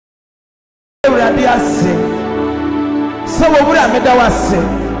awurade ase sɛ wowura meda wase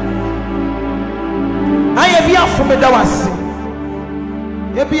ayɛ bi afo meda wase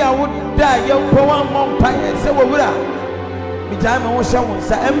ebi a woda yɛmpɔ wammɔ mpaeɛ sɛ wowura megyae ma wo hyɛ wo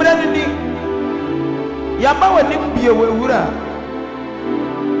nsa mmerɛ no ni yɛaba w'anim bie wawura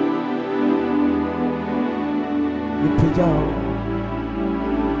yɛpagya wo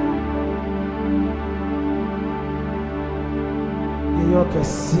yɛyɛ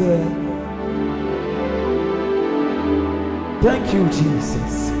ɔkɛseɛ. Thank you,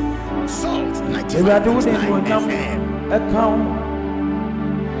 Jesus. Awurade wo ne nuonyam ɛka wo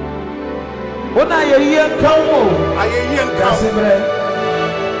wo na ayɛyie nka wo ayɛyie nka wo asebrɛ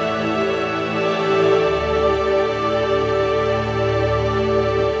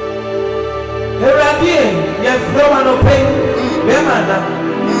Awurade yɛfrɛ wo anɔpɛ bɛma na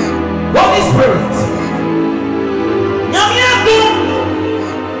Holy Spirit nyame adom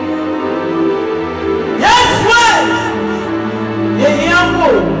yɛfrɛ yɛhia wo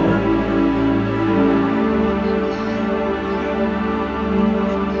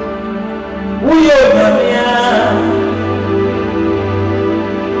woyɛ onyamea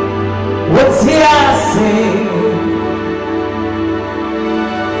wote ase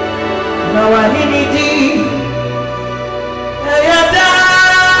na wahene di ɛyɛ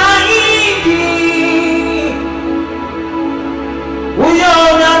daa yidi woyɛ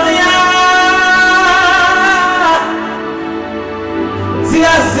onyamea wote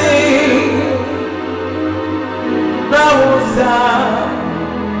ase na wosa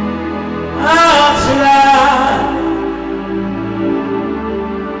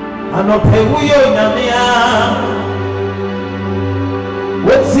anɔpɛ woyɛ onyamea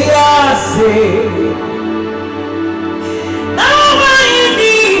wote ase na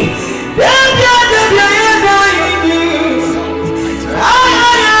wayini debia yɛda yini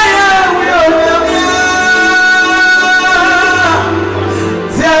ayayaya woyɛ onyamea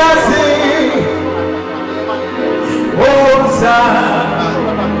te ase wosa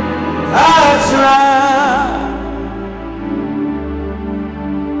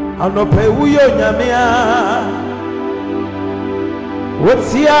anɔpɛ woyɛ onyamea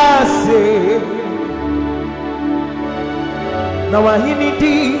wote ase na wahene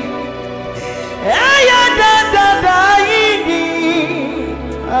di ɛyɛ dadada yini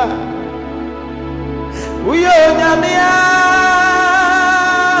woyɛ onyamea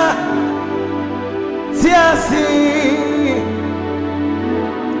te ase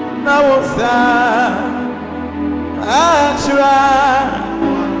na wosa akyerɛ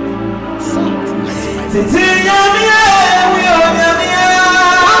titi nyamea woyɛ onyamea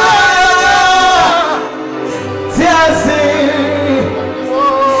te ase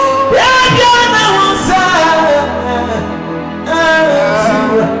yɛbia na wosa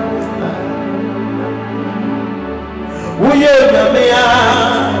akyerɛ woyɛ onyamea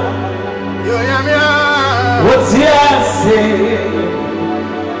wote ase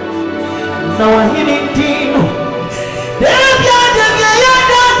na wahene di no debia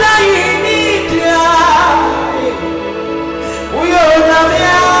yɛdada yini dia woyɛ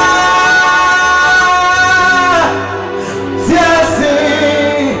onyamea te ase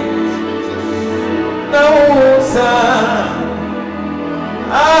na wosa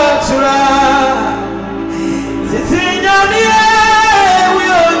akyerɛ titi nyamea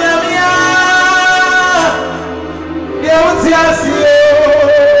woyɛ onyamea deɛ wote ase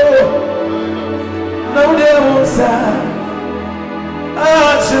na wode wosa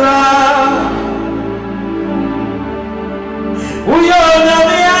akyerɛ woyɛ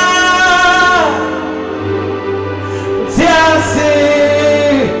onyamea te ase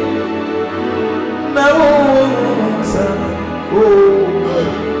na wosa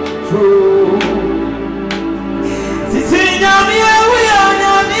titi nyamea woyɛ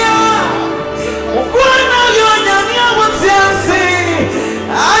onyamea wokoa na woyɛ onyamea wote ase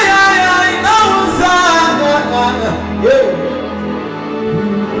ayayay na wosa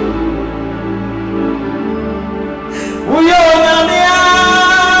woyɛ onyamea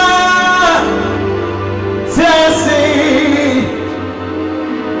te ase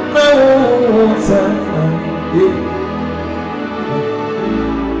na wosa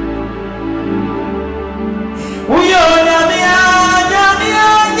woyɛ onyamea nyamea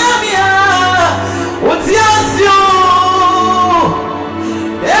wote ase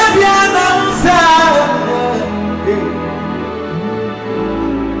ebia na wosa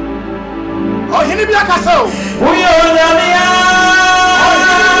ɔhene bi akasa o woyɛ onyamea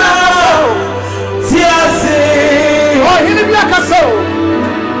te ase ɔhene bi akasa o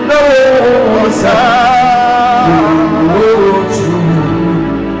na wosa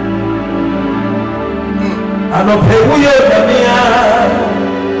Anope uyo damia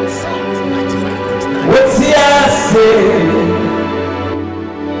what's ya say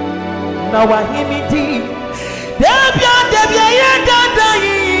na wahini di debia ya dada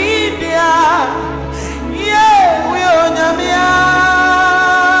india ye uyo damia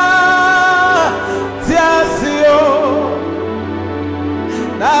tiasio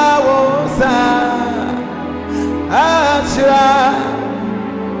na wosa achira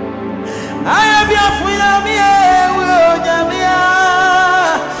I be a funyamia, unyamia,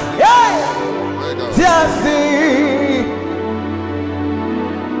 yeah, tiasi,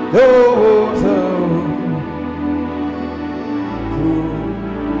 oh, so,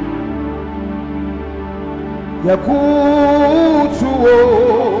 yakutu,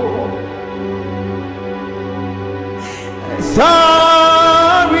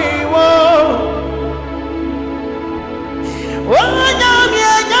 sorry,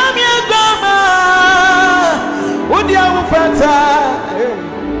 Fanta,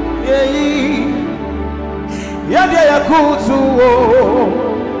 yeah, yakutu,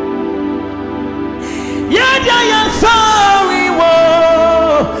 yeah, sorry, wo,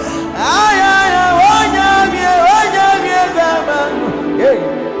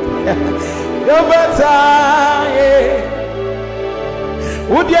 yo Fanta,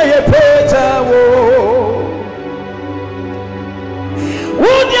 would ya peta, wo,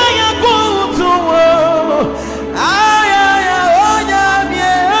 would ya yakutu, wo.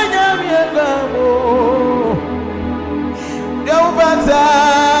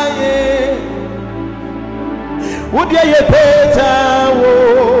 Would ye peta wo?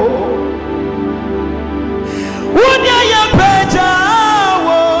 Would ye peta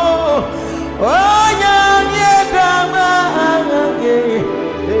wo? Oh ye gama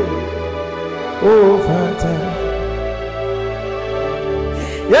oh fanta.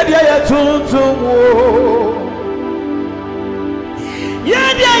 Ye tuntum wo. Ye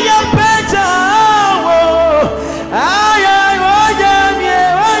peta wo.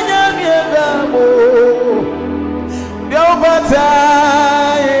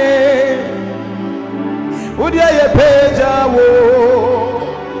 Would ye peja wo?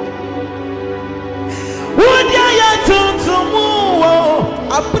 Would ye tuntumu wo?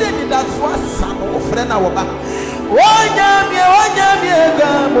 Apreni da swa sano ofrena wo ba. Wanyamie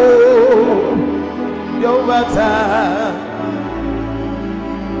gamo. Yo bata.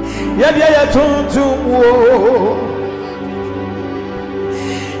 Ye tuntumu wo.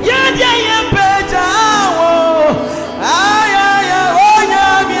 Ye peja wo.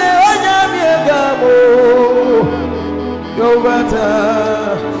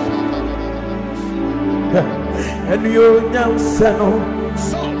 And you nyam sano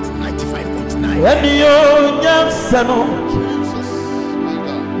Salt 95.9 and you nyam sano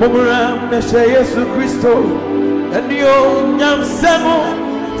Muram Nacee Yesu Christo and you nyam sano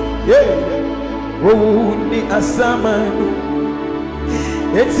yeah oh ni asamanu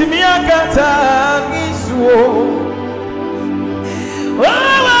etimi akata nisuo oh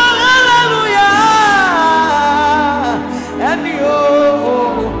hallelujah and you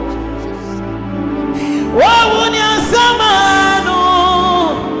oh ni asamanu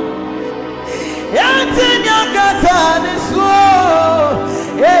etimi akata nisuo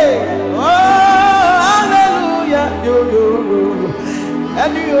hey oh hallelujah yo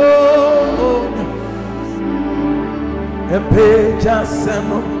and you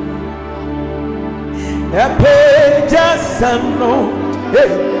Epeja sano,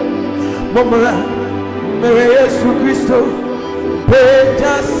 hey, Momra, Mere Yesu Christo,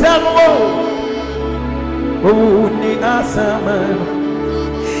 Epeja sano, oh, ni asaman,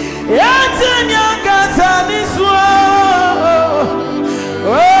 Yatenya katani swa,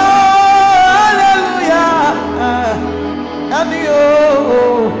 oh, hallelujah, and you,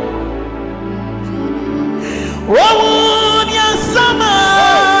 oh.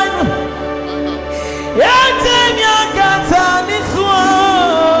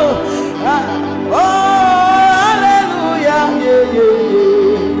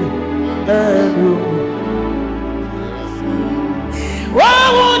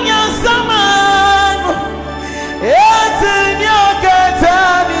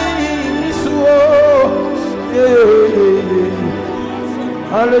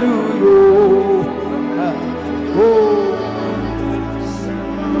 Hallelujah.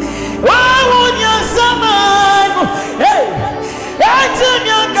 Hey,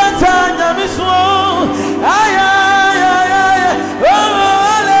 hallelujah.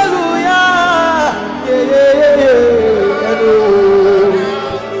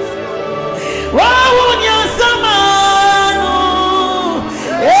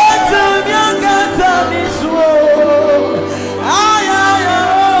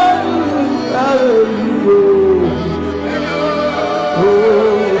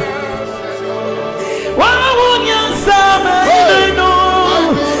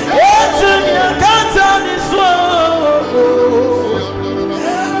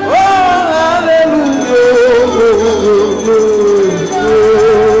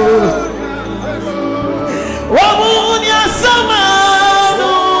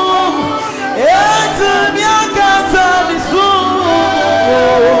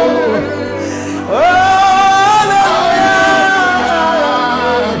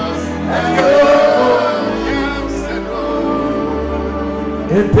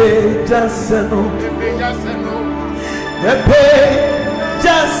 Jacksano,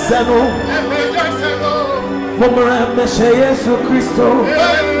 Jacksano, Momra Meshe Yesu Christo,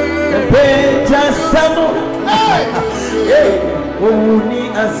 Jacksano, Uni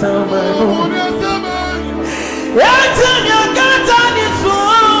Asamano, Yatanya Katani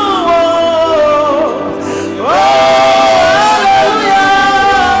Suo,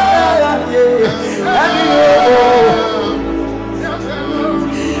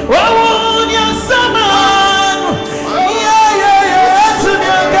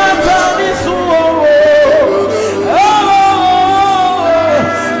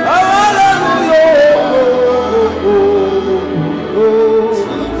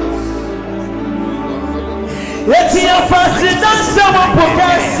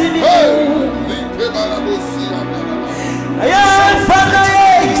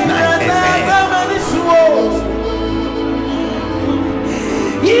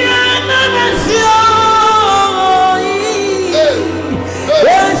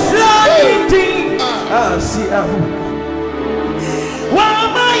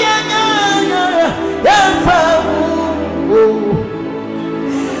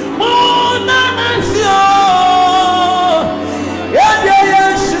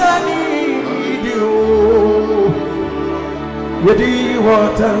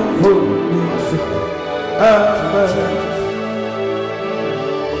 water for me, amen.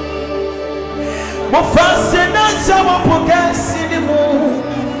 Mo fasena chamo pokasi ni mo.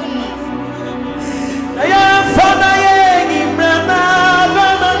 Na ya fana ye ni brana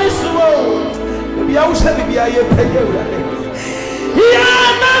bana ni suo. Bi ya usha bi ya ye peye ura. Ya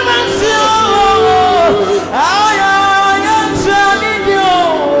na mansio. Aya ya chani dio.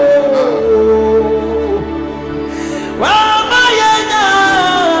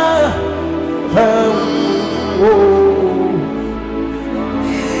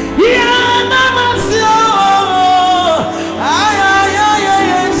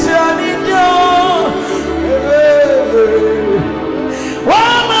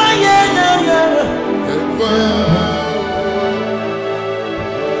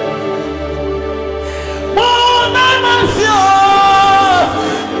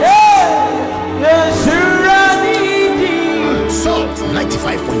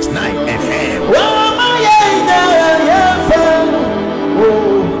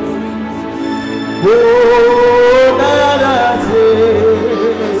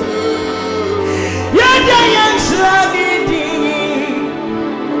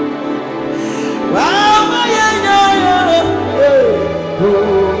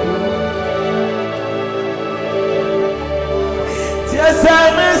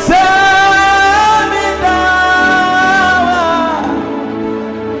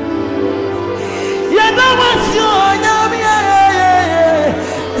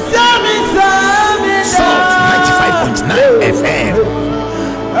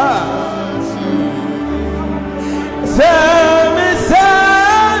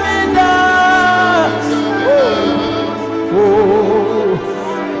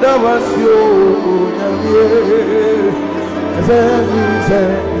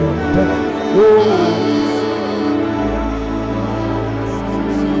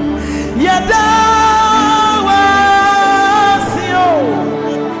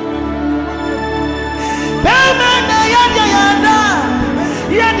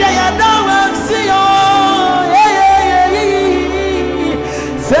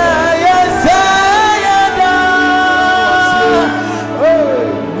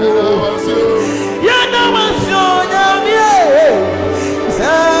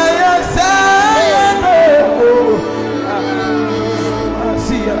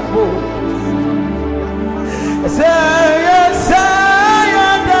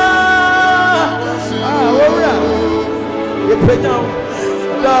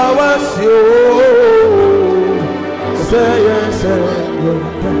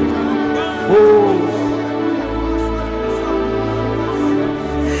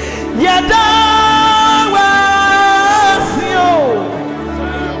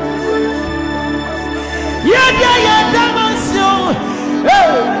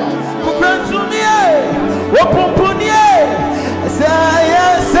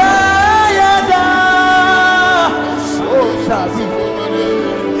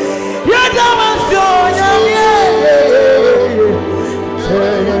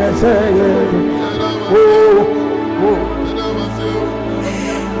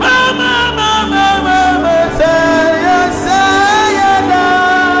 Mama,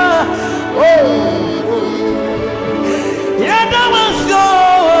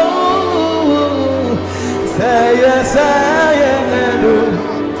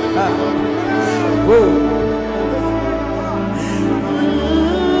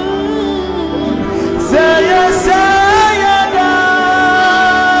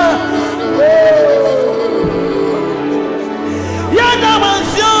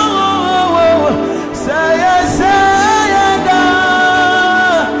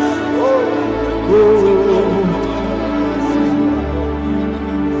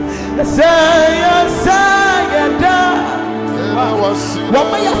 Say yes, what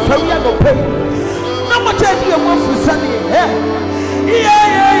may I tell you? No pay. No much idea what for Sunday. Yeah.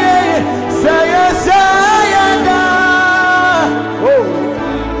 Say yes, oh.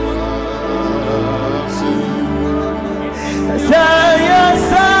 Say yes,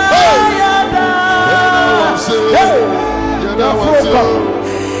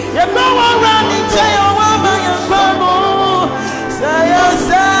 you know around in jail, woman, you say yes,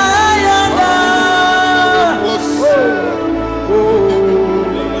 Say yes,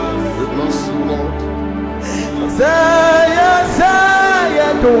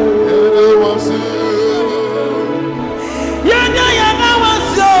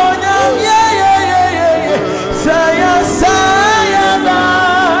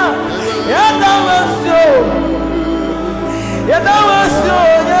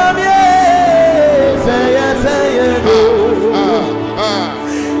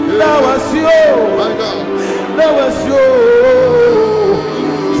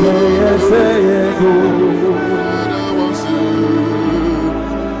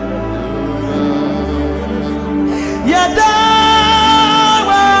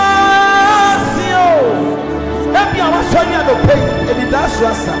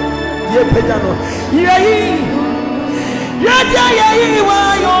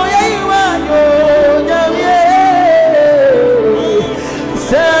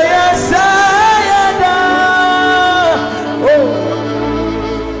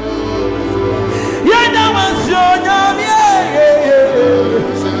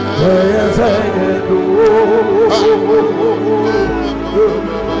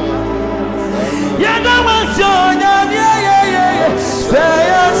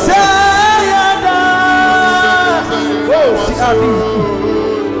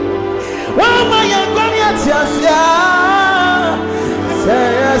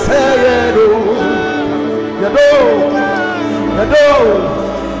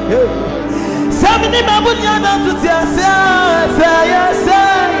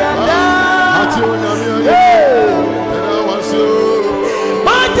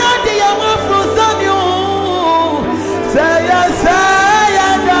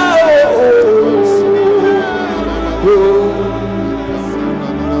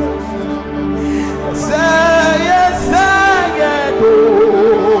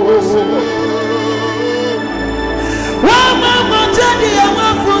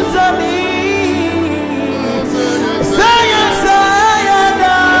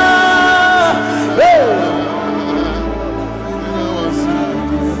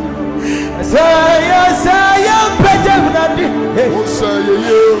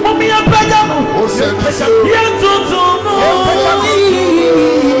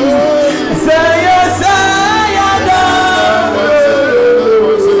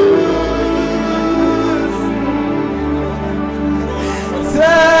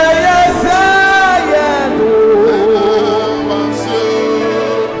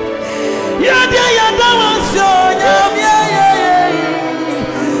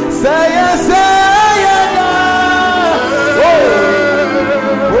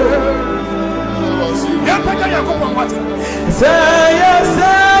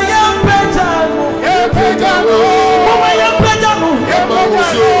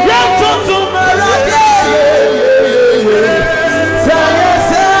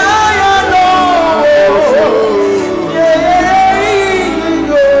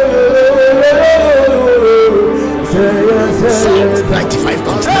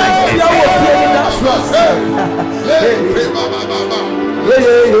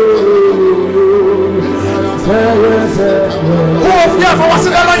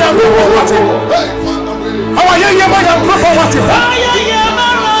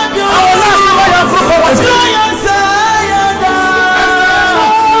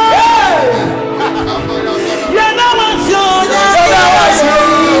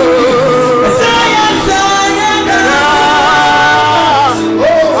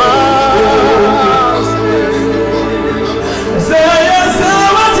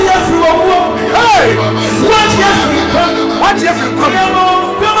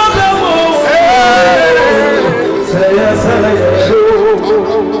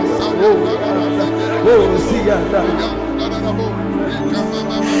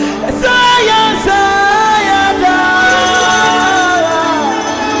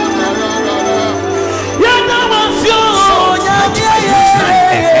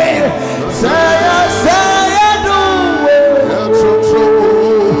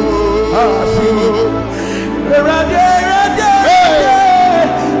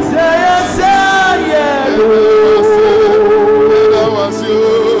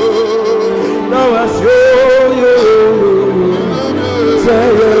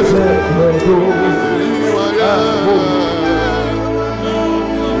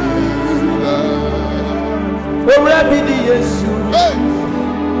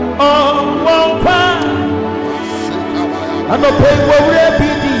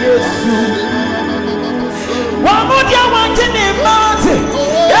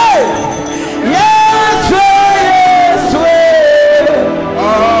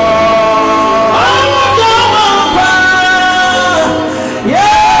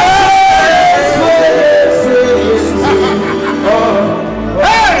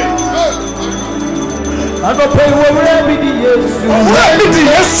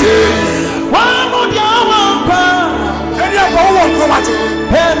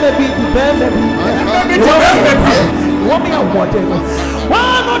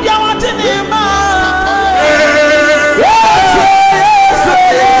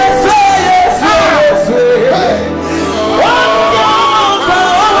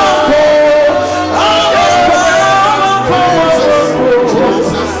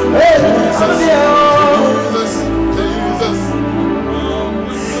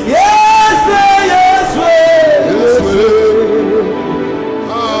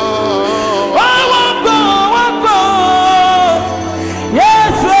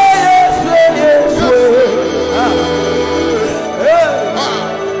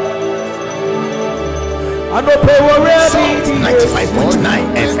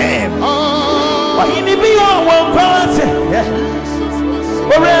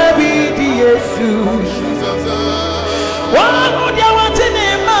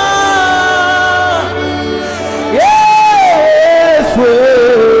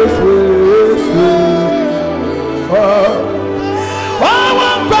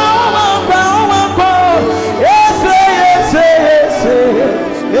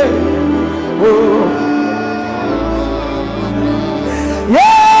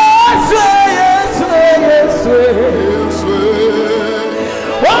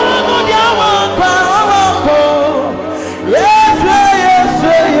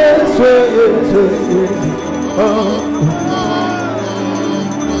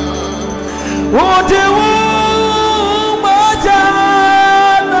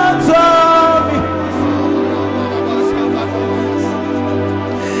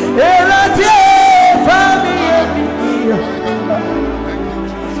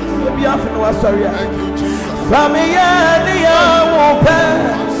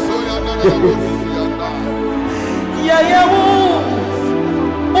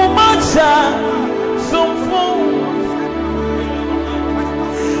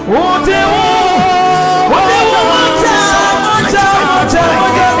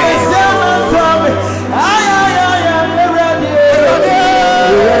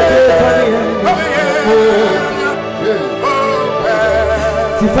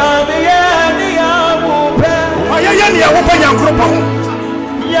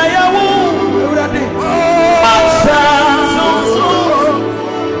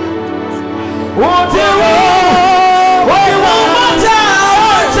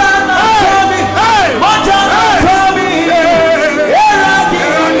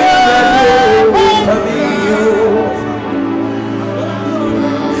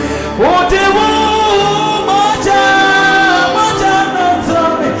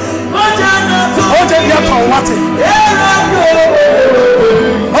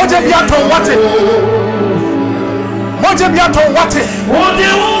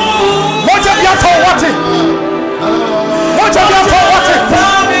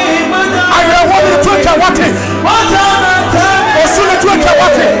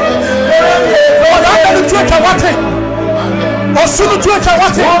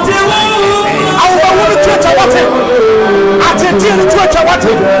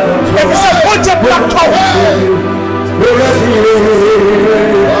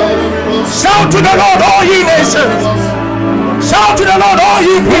 Shout to the Lord, all ye nations. Shout to the Lord, all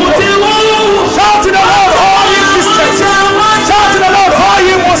ye people. Shout to the Lord, all ye Christians. Shout to the Lord, all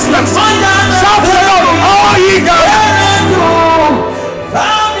ye Muslims. Shout to the Lord, all ye Ghanaians.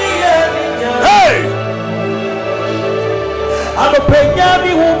 Hey!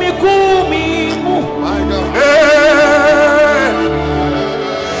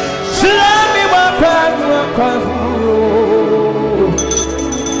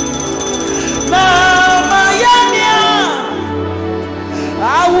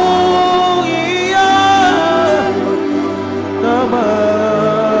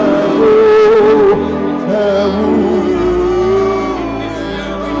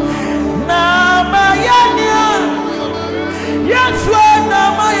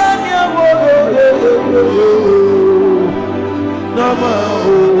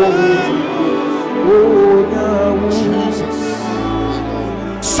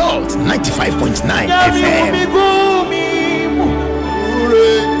 Salt 95.9 FM.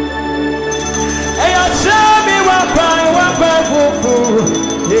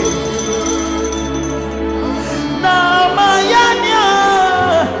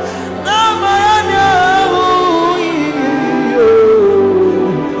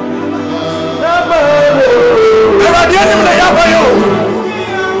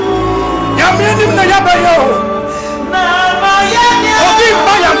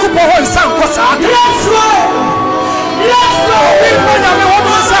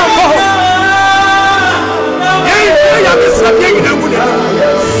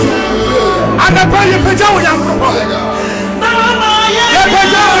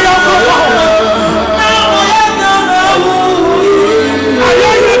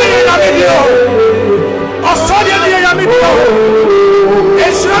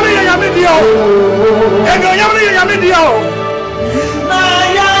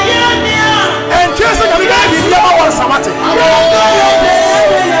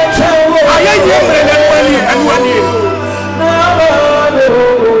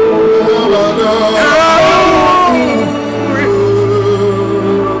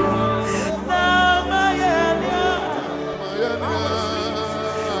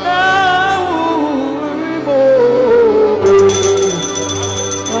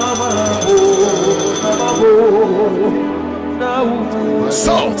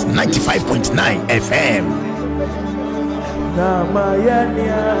 Salt 95.9 FM.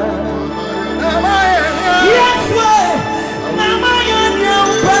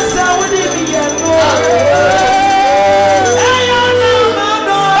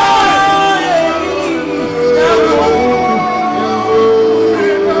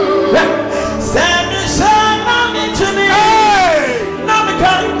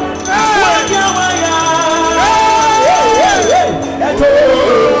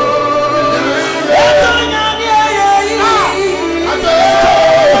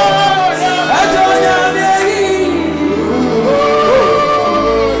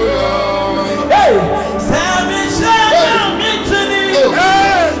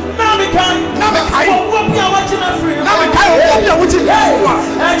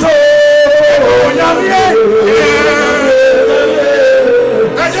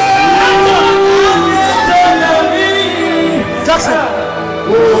 Jackson.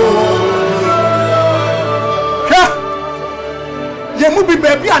 Ye mu bi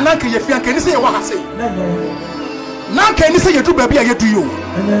baby ananka ye fian kan say ye wa hase. Na kan say ye du baby a ye du yo.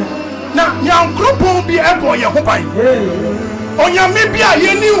 Na nyankropon bi ebo ye ho ban. Onyame bi a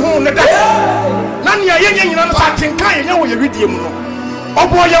ye ni hu ne da. Na ne ye nyina no sa tenkan ye nya wo ye widie mu no.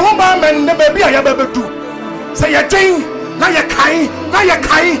 Obo ye ho ban men ne baby a ye babedu. Say ye tin na ye kai na ye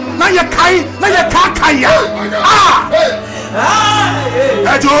kai na ye kai na ye kai ya. Ah.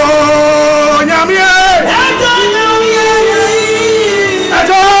 Ejo nyame ejo nyame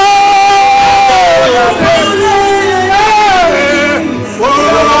ejo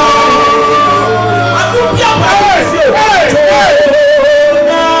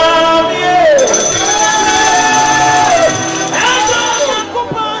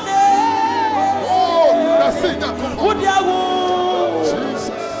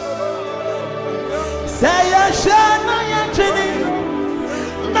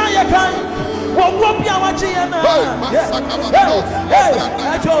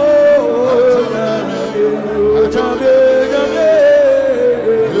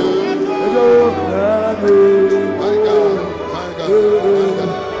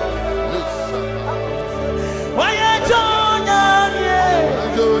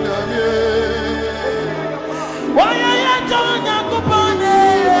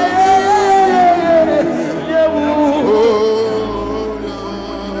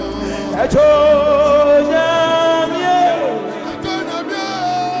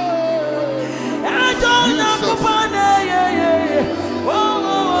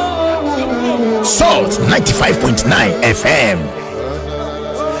Salt 95.9 FM.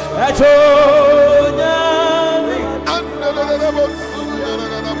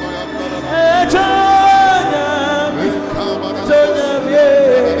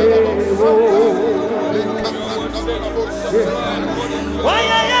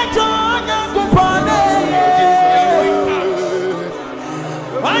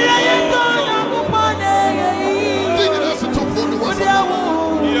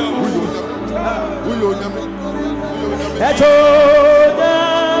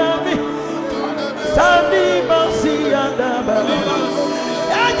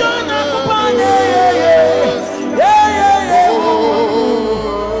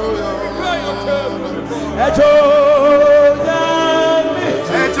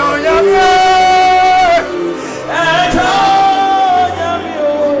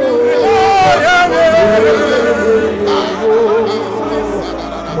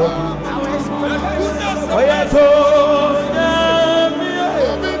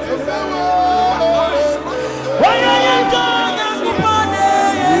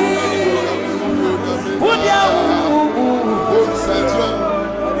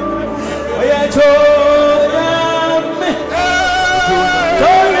 Jackson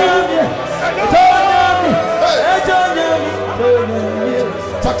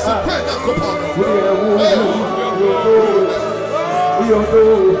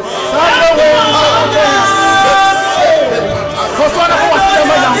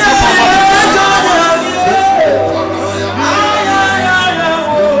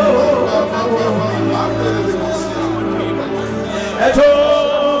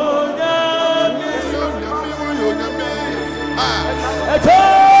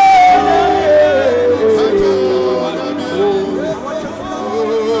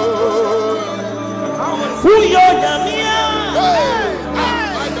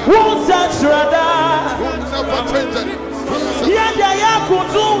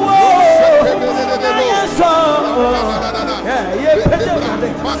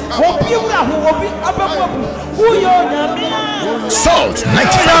Salt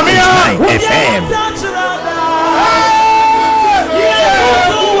 95.9 FM.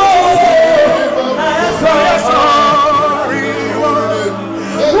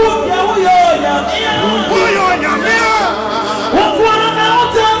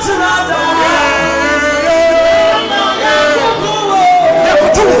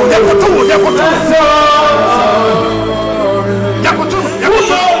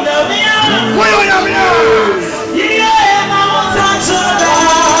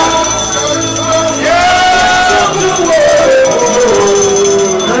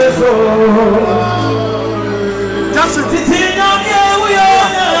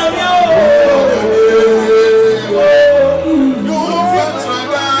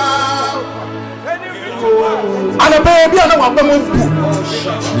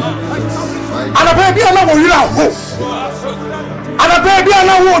 And a baby, I know you know. And a baby, I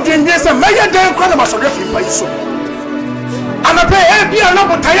know what you say. May I then cry about something by so. And a baby, I know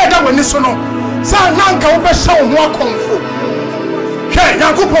what I had when this one. So now go over show more kung fu. Okay,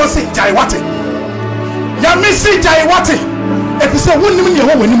 now go for see Jaiwati. Yamisi Jaiwati. If you say one minute, you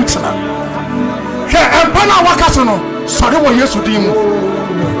won't mix it. Okay, and Pana Wakasono. Sorry, what you should do.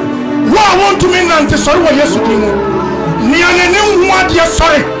 What I want to mean, and sorry, what you should do. Niane what you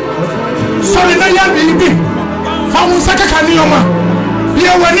sorry. Sorry, na ya bibi. Famu saka kanioma. Be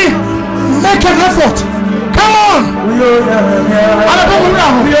awani. Make an effort. Come on. Ala bo wura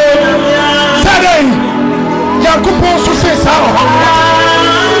ho. Saday. Yakubu so say sa ho.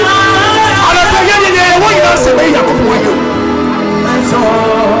 Ala bo ye wo ina se be Yakubu wo yo.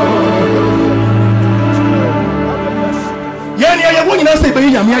 Ye wo ina se be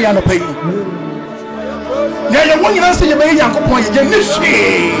Yamia ya no pay. Ye wo ina se be Yakubu ye ni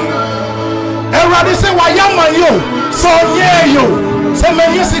hwe. Everybody say why yaman yo so yeah yo say me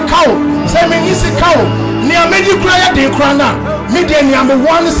nisi cow ni amedi kura ya de kura na me de ni ame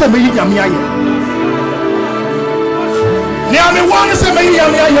one say me yam ya ye ni ame one say me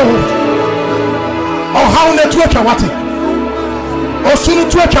yam ya ye o how na tu atwa wate o sunu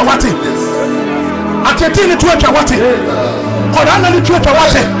tu atwa wate atete ni tu atwa wate koda na ni tu atwa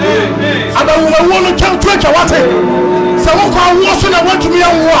wate abawu ma wonu tu atwa wate. So what I was on, I want to be a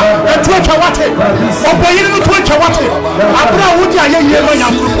war, a twitch a water, or by you to twitch a water. I brought what I hear my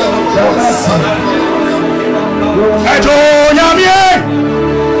young people. Ejo Yamie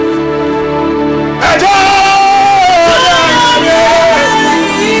Ejo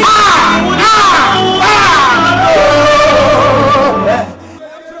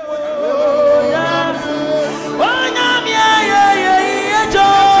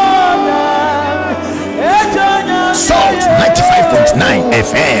Salt 95.9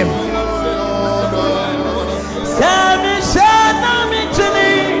 FM.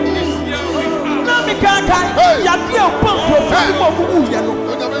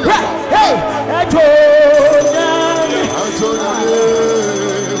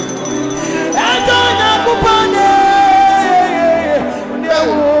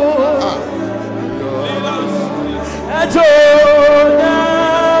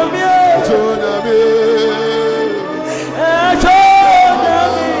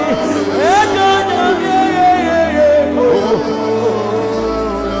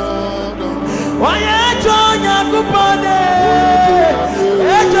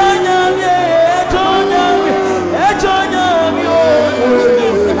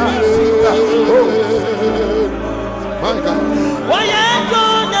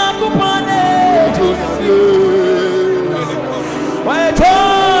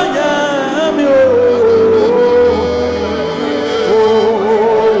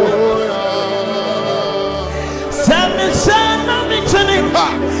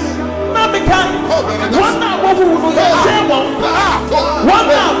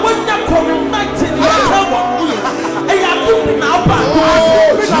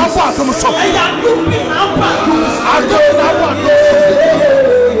 so.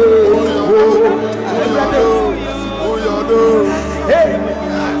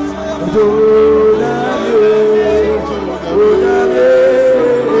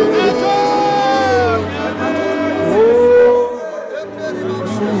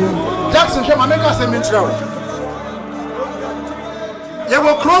 Jackson, show my make us a minstrel. You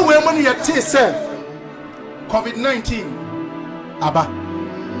will crow when you say COVID-19. Abba.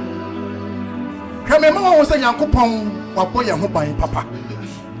 Remember, was a young coupon or boy and by papa.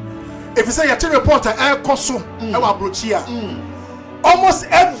 If you say a reporter, air coso, our brochia, almost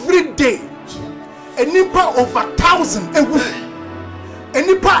every day, a nipa over 1,000 a week, a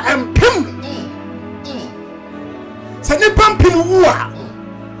nipa and pim. Say nipa pim wua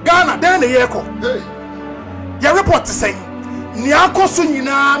Ghana, then the echo. Your report to say, Niako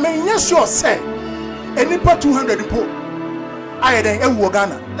Sunina may yes, sure say, a nipa 200 po. I had a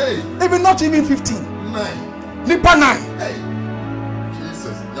Ghana, even not even 15. Nipa 9.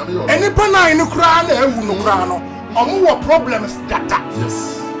 And nipa 9 no crown, no crown, or more problems that.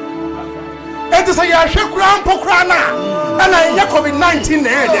 Yes. It is a Yasha crown pokrana, and I have COVID-19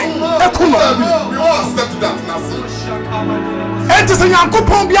 there. It is a young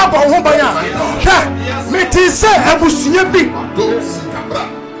coupon be about Hombaya. Metis a busiabi.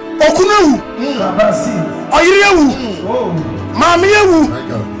 Okunawu, Oyewu, Mamiawu,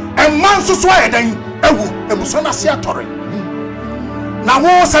 and Manso Sweden, Ewu, and Busona Siatori. Now,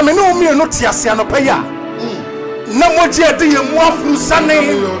 was a menu me not Siano Paya. No more jetty and more from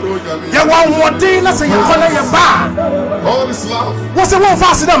Sunday. You want more dinners and you call your bar. All this love was a one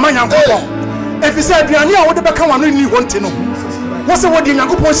faster than my young couple. If you said, Piania would become one really want to know. What's the word in your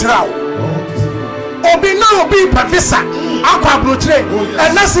post now? Or be now be professor, Aqua Brutre,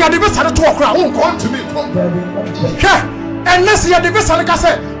 and Nacee at the best at 2 o'clock. Won't come to me. And Nacee at the best at the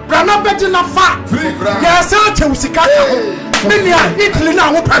cassette. Brana Bettina Fat. Yes, I'll tell you, Minia, Italy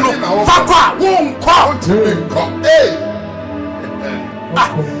now, Pano, Fakwa, won't come to me.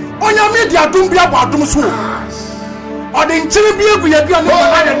 On your media, don't be about them so. Or the interior be a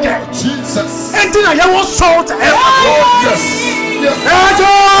Jesus. And then I was salt. Yes.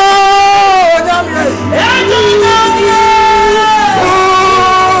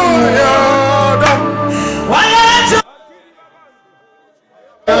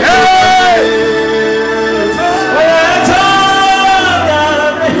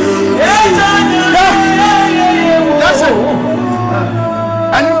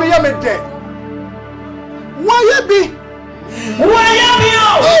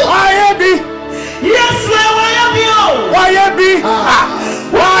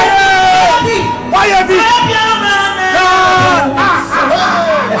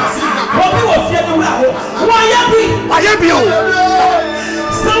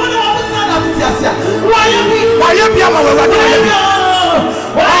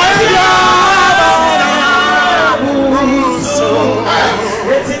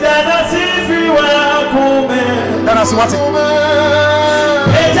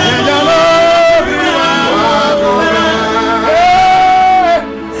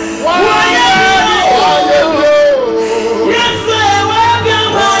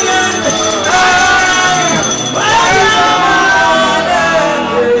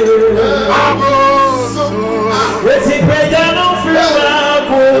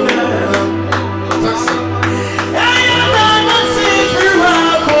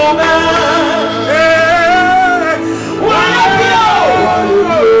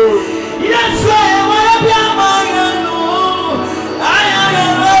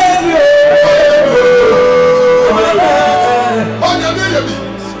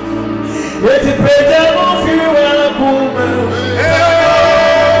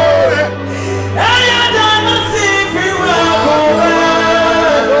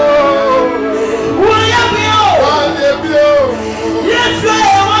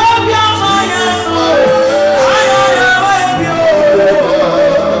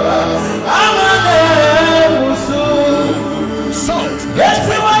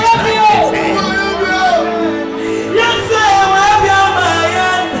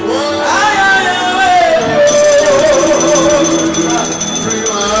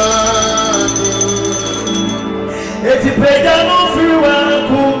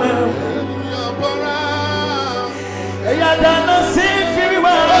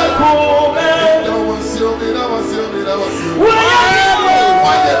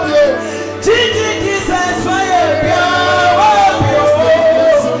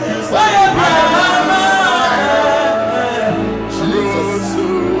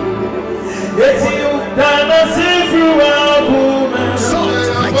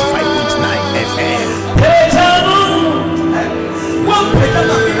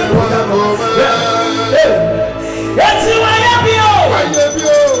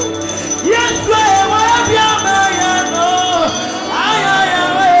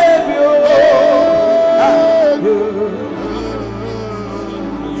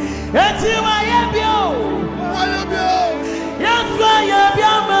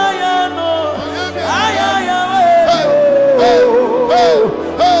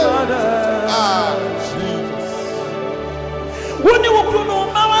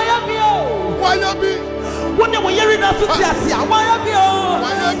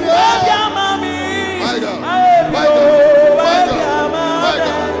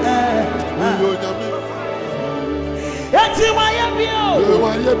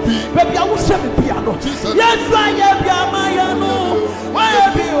 Baby, I will send me piano. Yes, I am Yamayano. Why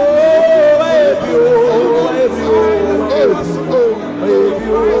have you?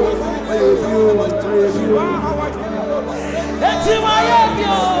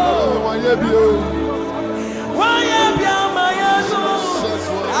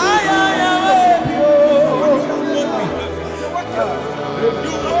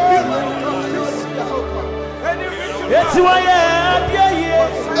 It's why I am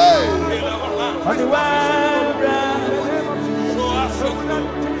on the wild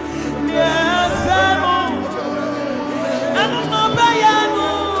yes, I'm not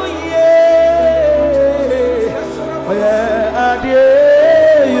bayano, yeah. Oh, yeah,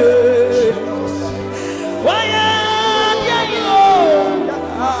 why am you?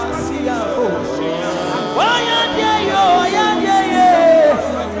 See ya. Why am you?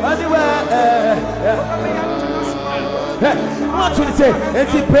 Yeah. On the wild. What would you say?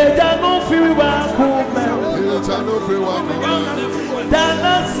 It's a prayer, no free one. Then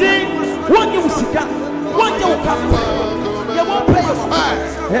sing what you seek, what you come. You won't pay your mind.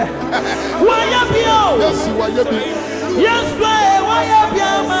 Why have you? Yes, why have you? Yes, why have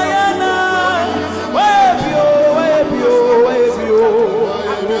you, Mayana? Why have you?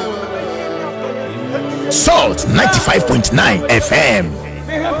 Salt 95.9 FM.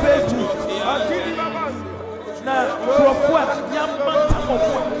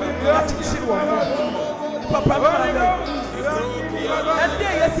 And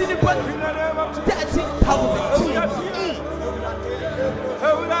there you see the 13,000.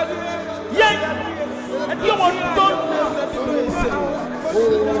 Yeah, and you want to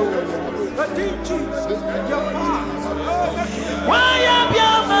why have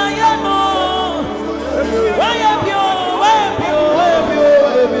you, Mayano? Why have you?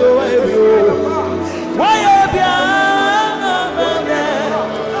 Why have you?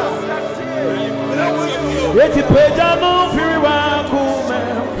 It's a pejano free wakume.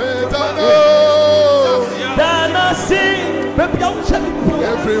 Dana sing, baby, I'm telling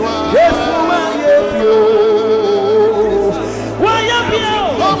everyone. Yes, why have you?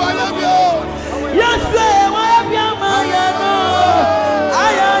 Yes, why have you, Mayano?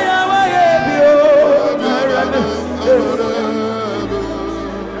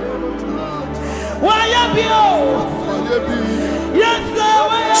 Why have you? Yes,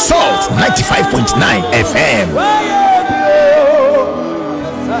 Salt 95.9 FM.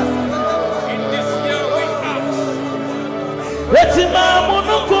 Let's my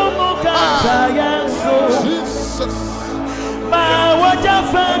what you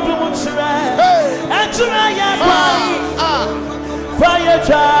found to try and try fire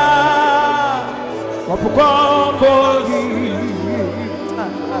child.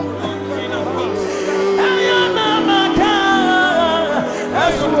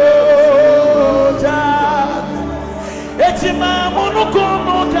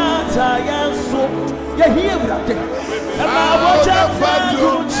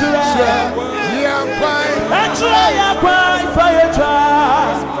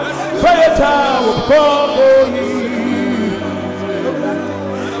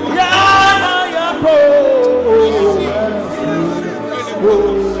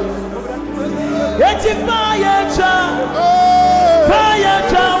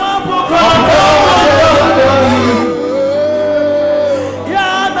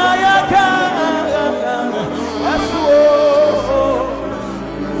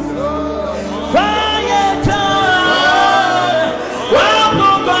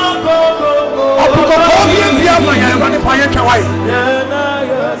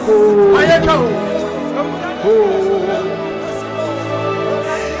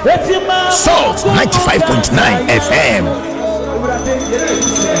 Salt 95.9 FM.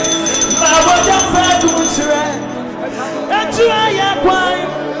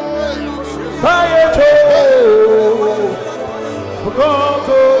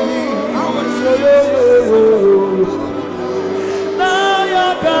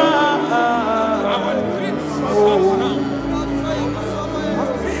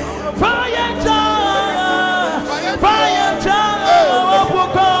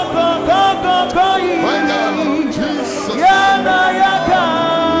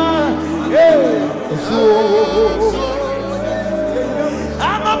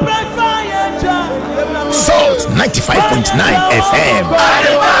 Salt 95.9 FM.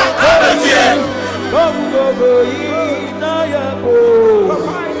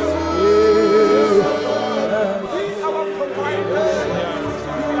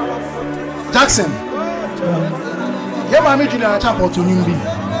 Jackson. Yeah, my Junior Chapel to Nimbi.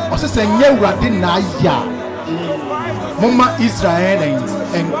 I say, yeah, we didn't ya. Mama Israel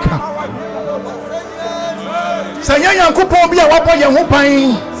and Camp. Say, yeah, Uncle Poby, a wapa, young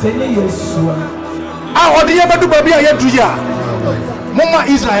whooping. Say, yes, I order you to Baby, I do ya. Mama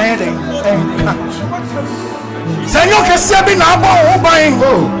Israel and Camp. Say, you can see me now, whooping.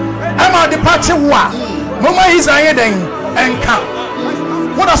 I'm a departure war. Mama Israel and Camp.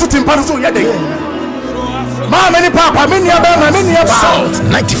 What does it impart so yet? Mama, many papa, many Salt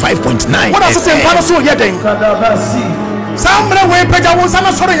 95.9. What does it impart so yet? Somebody way Peja was an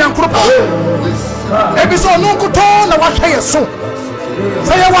sorry young crop. If it's on no good tone, what can you so?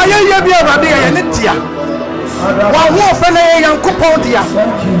 Say, why you be a rabbi and it, dear? One more fellow young couple, dear.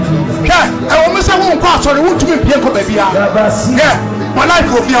 Yeah, I almost won't pass or won't be Pico baby. Yeah, my life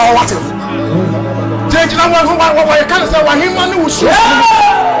will be all water. Change now, what I can't say, why him one who should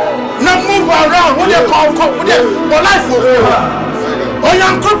now move around. What you call my life will be. Oh,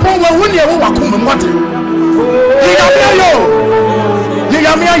 young couple will win you over come what?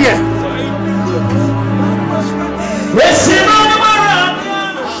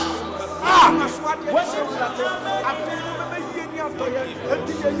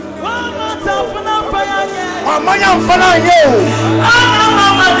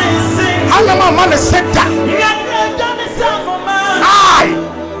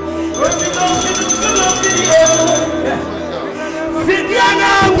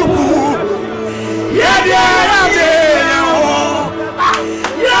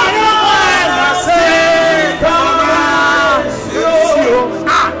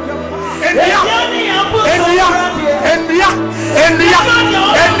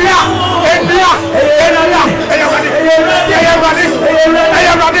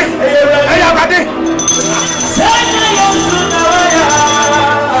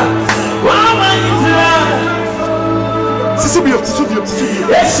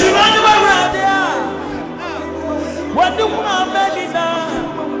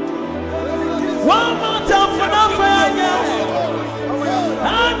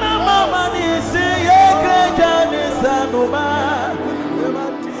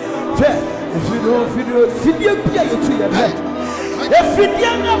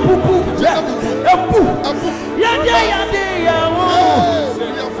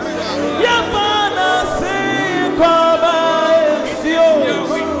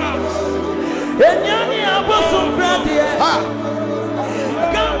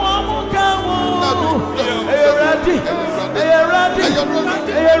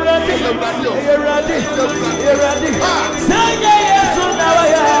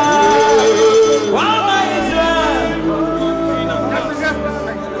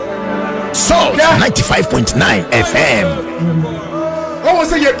 Salt 95.9 FM. I want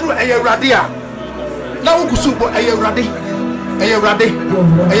to say you're true, and you're ready. Now, go super, and you're ready. And you're ready.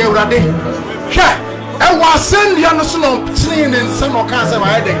 And you're ready. Yeah, I was sending you some clean and some of cancer.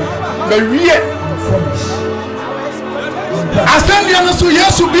 Maria, I send you so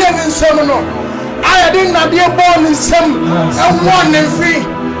yes to be in seminal. I didn't be born in some and one and free.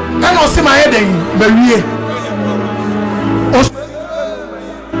 And I'll see my head in Maria.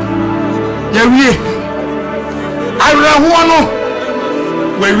 Maria, I want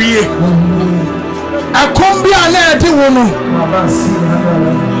Maria. I come be an empty woman.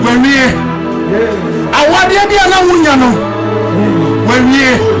 Maria, I want to be an woman.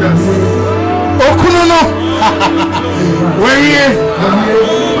 Maria, Okuno, Maria,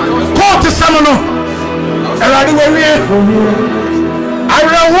 Port Samano, and I do Maria. I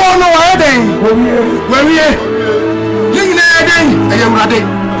want no wedding. Maria, you know, I am ready.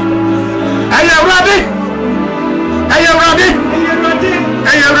 Are you ready? Are you ready?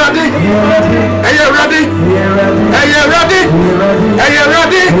 Are you ready? Are you ready? Are you ready? Are you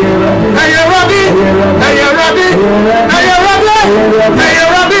ready? Are you ready? Are you ready? Are you ready? Are you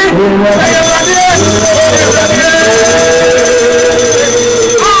ready? Are you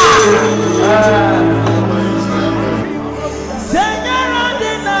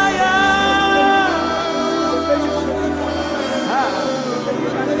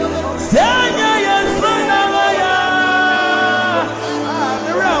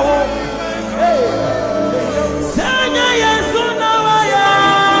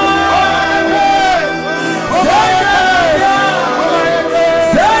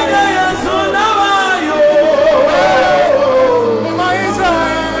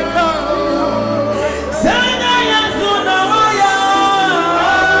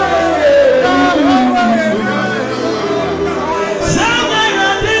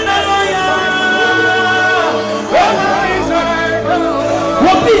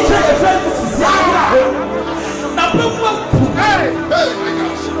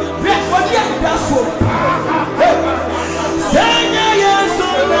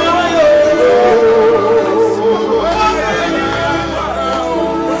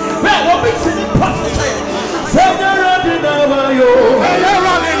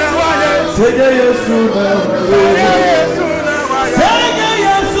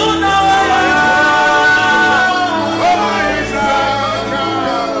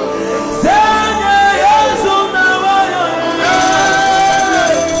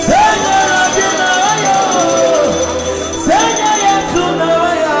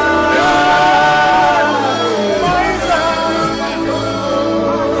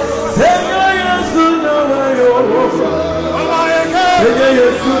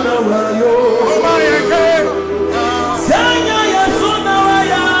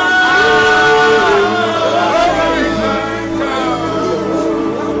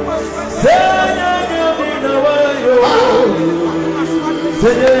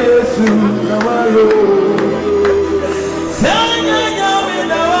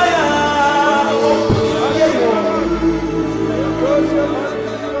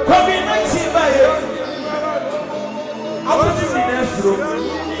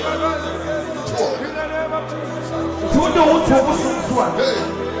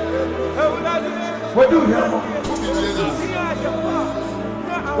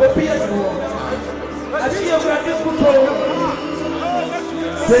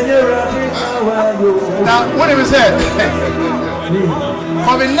Now, what have you said?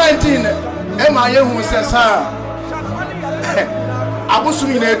 COVID-19, MIA who says, sir, I was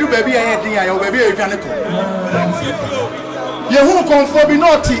doing a do baby, I think I will be a mechanical. You who come for be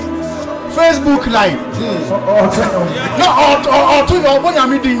naughty Facebook Live. No, or to your one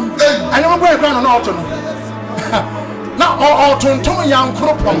meeting. I never go around on autumn. Now, autumn to young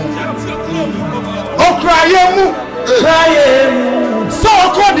crop. Oh, crying. So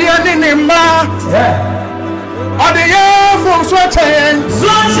called the enemy, ma. Or the air from sweating.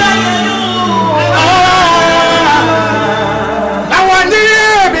 I want the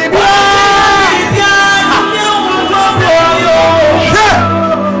baby.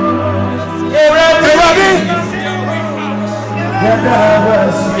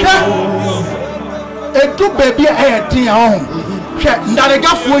 A two baby a dear home. That a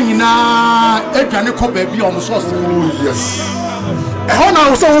gaff winning a canical baby on the sauce. Yes. A honor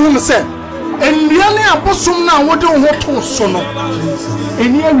was all whom said. And the only apostle now would do what to son.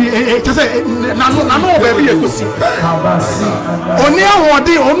 And here to say, no baby, you could see. Only what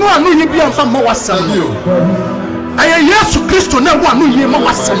they or no, I knew you be on some more son. I am yes to Christo, no one knew you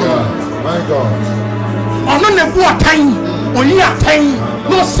more son. My God. On the poor time, or ye are time,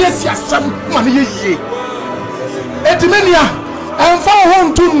 no says your son, money ye. Etimenia, and found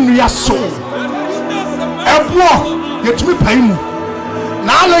home to your soul. A poor, yet me pain.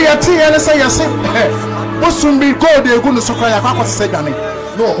 Now you tea and say, yes, what soon be called the good so cry about say, Danny.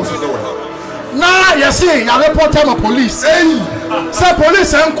 No, now you see, I report time of police. Say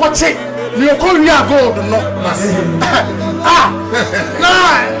police and coach it. You call me a gold, no.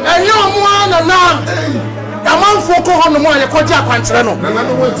 And you want to know. A man for on the more, you call Jack Quantrano.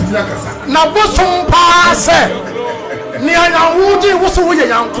 Now, Bosom pass. Near your woody was a way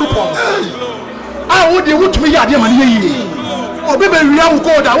young coupon. I would you to me, I didn't. Oh, baby, we have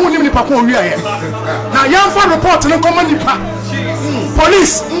go down. Won't even perform here. Now, young for report and command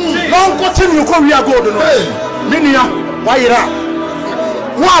police. Long continue to we are go to Minia. Why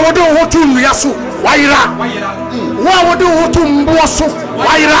why would do what to Yasu? Why would do what to Mboso?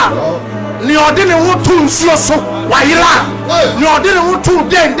 Why you didn't want to see us so? Why you didn't want to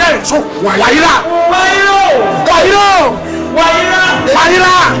then so? Why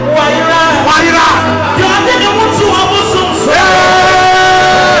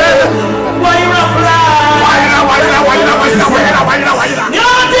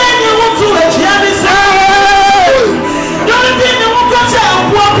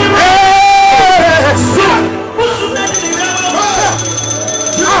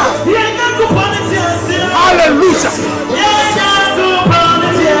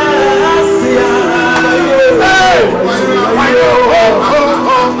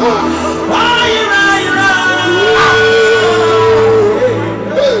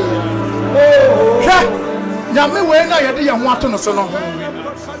Yami when I had a want to know.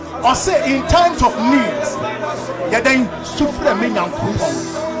 Or say in times of needs, you then suffer me young people.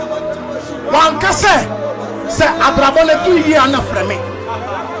 One can say Abrabone 2 years and after me.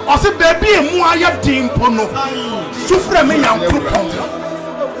 Or say baby, more dim pono, suffer me young people.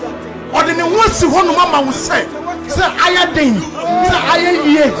 Or the one see one mama will say I had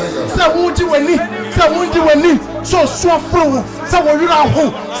Aye, say, won't you win? Say, won't you win? So flow, say, what you are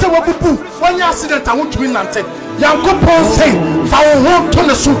home, say, what you when you accident, I want to win and say, Yanko Pon say, if I want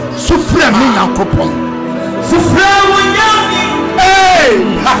to so free me, Yanko Pon. So free when you hey,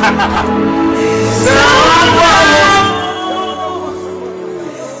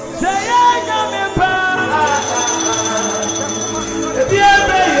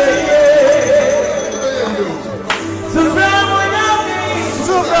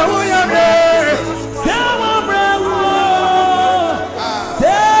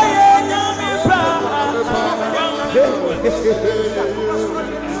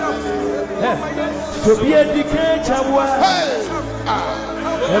 so be a decay, Chawa.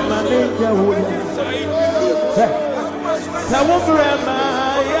 And my name, Yahuwah. Sawograma,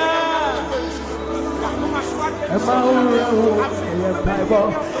 and my own Bible.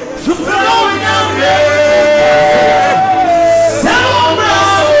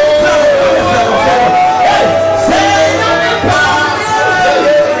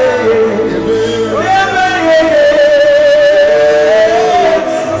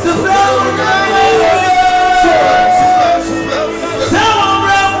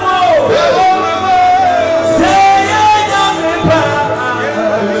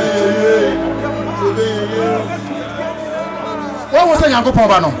 Yanko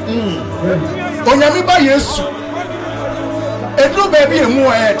Pabano. Onyami ba Yesu. Edru baby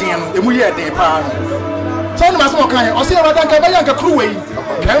emu eden no, emu ye eden pa no. So no maso kan, o se Ramadan ka ba yanka kruwe yi.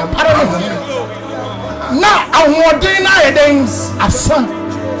 Kan para no. Na awodin na eden asa.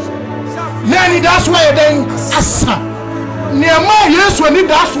 Na ni that's why eden asa. Niama Yesu ni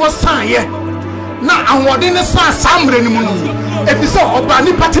that's what san ye. Na awodin ne san samre ni mu no. Efi so oba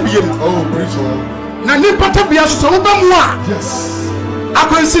ni pate biem. Oh, preach on. Na ni pate bia so oba mu a. Yes.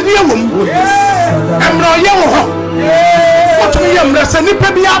 Akonsidia wom emro ye wo ho otumi ye mra se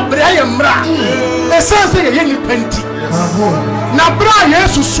nipa bi abra ye mra esense ye nipa nti na bra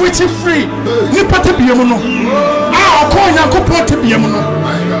Yesu switch free nipa te biemu no a okonya kopon te biemu no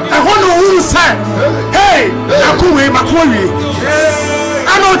eho no hu say hey akuwe makwowe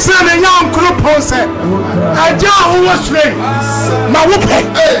ano tira ne nyam kropon say aja ho wasre mawupe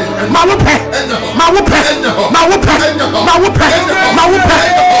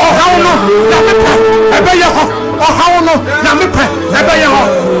ohawno na mepe ebeye ho ohawno na mepe ebeye ho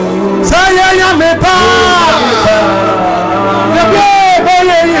say ya mepa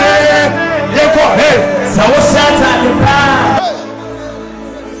ebeye ye ko hey sawo shata mepa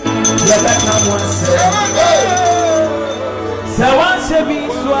ya beka monse sawan shebi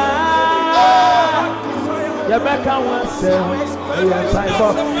swa ya beka monse ya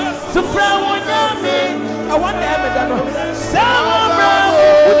Bible so from me I want to have it done.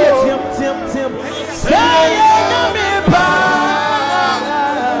 Tim. Say me pa.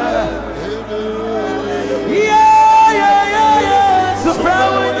 Yeah. So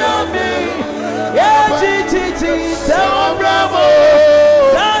from me. Yeah, G. So bravo.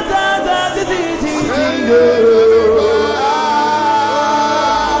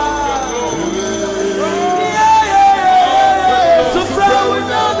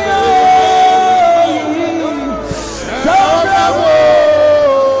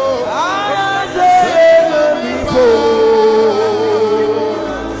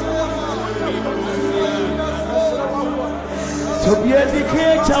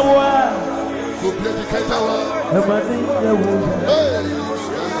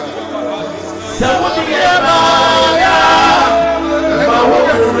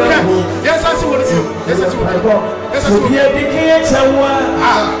 Yes, I see what it is. Yes, I see what it is. So be a decay chawa.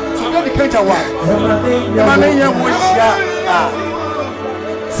 So be a decay chawa. My name was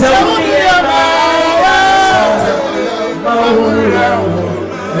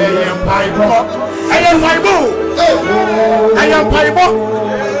I am Bible.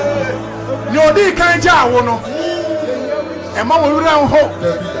 No, they can't jaw no. And my will run home.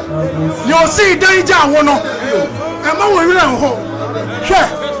 You see, danger one. And my will run home. Sure.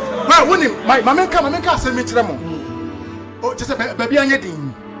 Well, when my man come send me to them. Oh, just a baby on your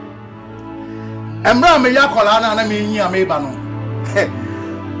team. And Ram Yakolana and I mean, Yamebano.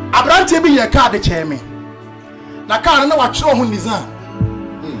 Abrante be a card, the chairman. Nakana, no, what show him is on.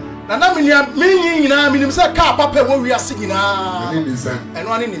 And I mean, I mean, say car papa when we are singing, and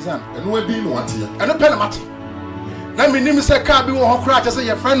one in his hand, and we're being what here, and a penalty. Let me name say car be one crack, just say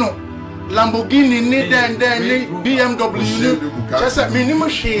your friend, Lamborghini, then BMW, just a minimum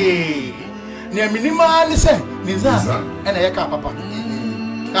shade. Near minimum, say, Nizan, and a car papa.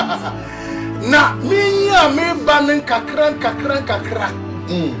 Now, me, I may ban kakra.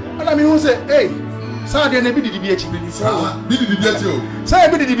 And I mean, who say, hey, Saturday na bi didi bi echi. Bi didi bi echi o. Say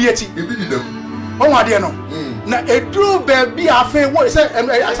bi didi bi echi. E bi didem. On wa de no. Na edru baby afa wo say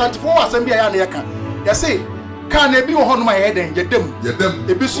Asante for asem bi ya na yeka. Ya say ka na bi wo ho no ma ye den yedem. Yedem.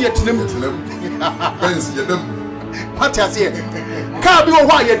 E bi so yetinam. Benz yedem. What ya say? Ka bi wo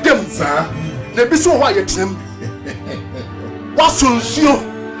ho yedem. Sa. Na bi so wo yetinam. Wa sonsuo.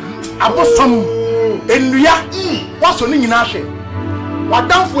 Abosom. Enua. Wa so ni nyina hwe. Wa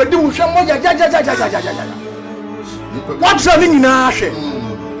danfo edi wo hwe mo ja. Wa dra ni nyina hwe.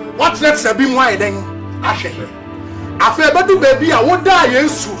 What next be mo aye den ahwe. Afa bedu baby a wo da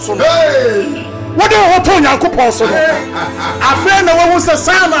Yesu so no. Wo de wo to Nyankopon so no. Afa na wo se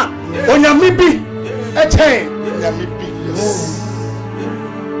sana onyame bi echen onyame bi.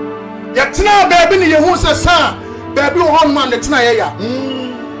 Ya tena baby ni ye hu se sa baby wo hon man tena ye ya.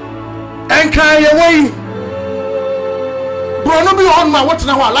 Enka ye wei. Bro no bi hon man wo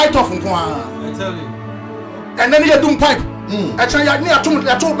tena ho light off nko a. I tell you. And then you do pipe. Actually, I need to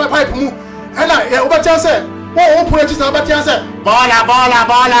pipe mu. And I over chance wo put it over chance bola.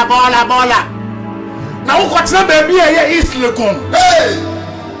 Now who got na baby here East Legon. Hey!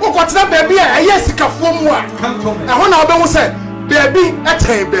 Who got na baby here yes sikafo mu a. And when I be say baby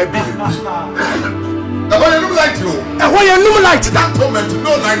baby. I want you light you. And when you light that moment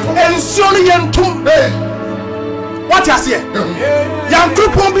no light. And surely yentum. Hey. What you say? Young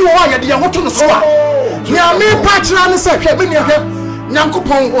couple be why you want to so. Nya me patch na say hwe be ne hwe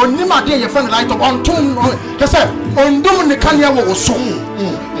Nyankopon onima de ye fan light up on tum ke say ondum ne kan ye wo so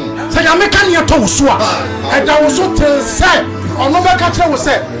say ya me kan ye to so a e da wo so te say ono be ka kire wo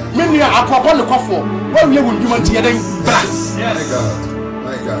say me nua akwabo ne kwafo wa wie wo ndwuma nti ye den bra.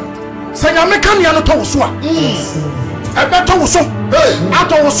 My God. Say ya me kan ye no to so a e be to wo so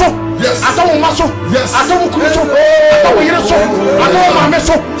ato wo so ato wo maso ato wo kuru so ato wo yire so ato wo mame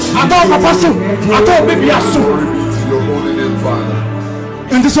so ato wo papa so ato wo baby so. Your holy name, Father.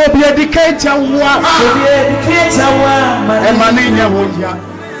 And this will be a decade. And my name is Wodia.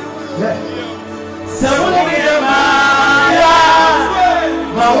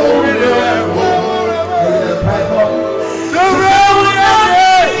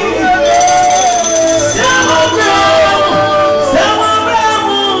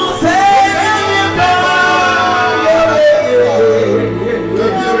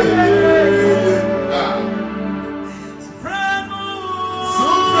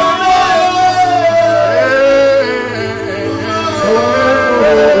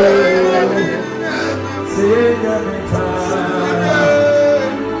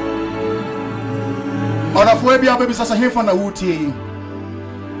 For be baby sasa here for na wutie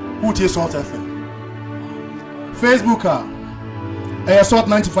Salt FM Facebook Salt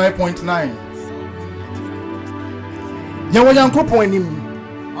 95.9 ya wo Yankopon anim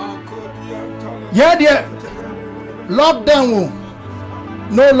ya de lockdown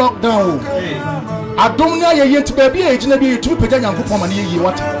no lockdown adom na ye yent baby e gina bi etu pega Yankopon ma na ye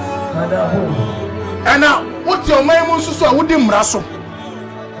what ana what your man mu susu a wodi mmra so.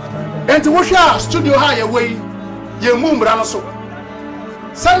 And to wash our studio high away, you move Ranoso.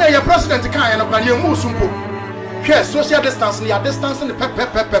 Sunday, your president can and you move simple. Here, social distancing, your distance in the pep.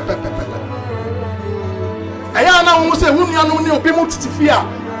 I now say, whom you know, be moved to fear.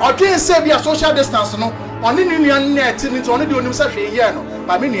 Or can't say be a social distance, no, on the Indian net, it's only doing himself a year, no,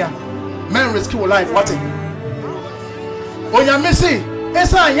 by many men rescue life. What it? When you're missing,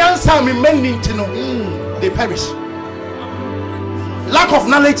 it's a young Sammy men need to know they perish. Lack of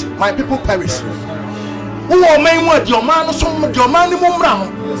knowledge, my people perish. Who are main word your man, some your man,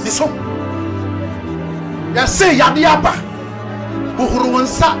 this so. Ya say Yadiaba, who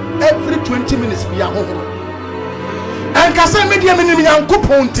every 20 minutes be a home. And Casa Media Minimian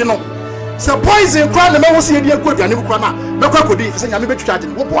Copontino. So poison crown the man was here, dear good, and never crana. No crocodile, saying I'm a bit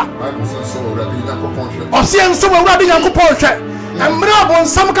charging. What? Or seeing someone rubbing a coupon. And Bravo,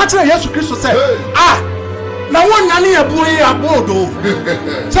 some catcher, yes, Christo said, ah. Now one nanny a boy a bodo.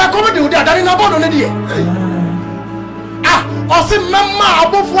 So I come to that in a bodo. Ah, or say mamma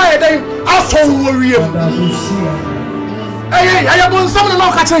above why they are so worried. Hey, I have some of the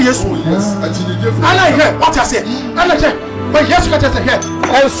catcher, yes. And I hear what I say. And I say, but yes, what I say here.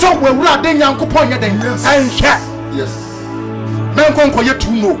 And so we're running young coupon and chat. Yes. Men come for you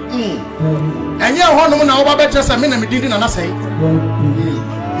to know. And you are one of our better than men did in an assay.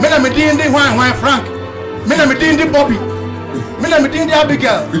 Men are did why Frank. Mina me dindi Bobby. Mina me dindi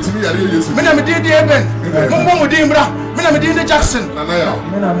Abigail. Mina me dindi Eben. Mumbo me dindi Bra. Mina me dindi Jackson.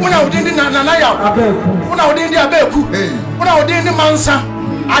 Muna me dindi Nanaya. Muna me dindi Abeku. Muna me dindi Mansa.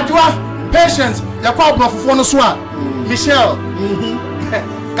 Adwa. Patience. Yakwa Brofo no Swa. Michelle.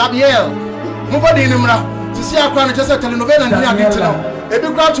 Gabriel. Move the Nimra. To see our crown just a telenovela and I need to know. If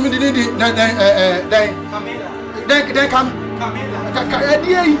you cry to me, then come.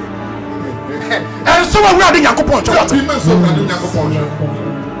 And so I'm reading Yakuponcho.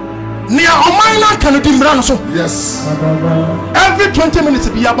 Near a minor can do Mranso. Yes. Every 20 minutes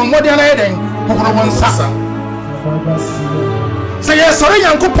be up on more than anything. Say yes, sorry,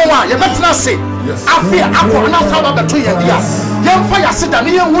 Yankupoma, you better not say. Yes. I fear I will not have the 2 years. Young fire sit down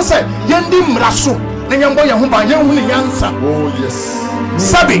here who say, Yandim Rasu, the young boy who by young answer. Oh, yes.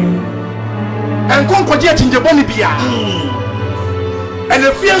 Sabi and Concojet in the Bonibia. And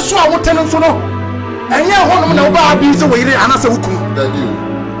the fear so I will tell them so. And yeah, one of the babies away and answer Hukum. That you.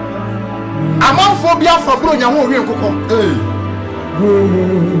 I'm on phobia for Brunia who will go. Hey.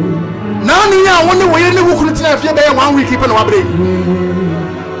 Now, I wonder where you could tell if you're 1 week keeping our brain.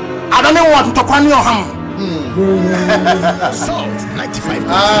 I don't know what to call your ham. Salt 95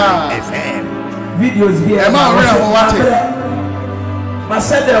 FM. Videos here. Am I real? What? What's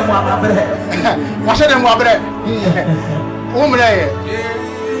that? What's that?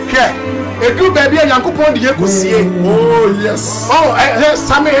 Okay. A good baby and Uncle Pond, you could see. Oh, yes. Oh,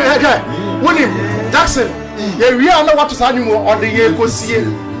 Sammy, William Jackson. Yeah, we are not what to sign you on the year could see.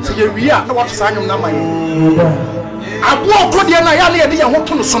 So we are not what to sign you now. I walk on the end. I only want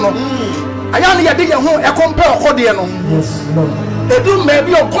to know. I only did a compare Codiano. They do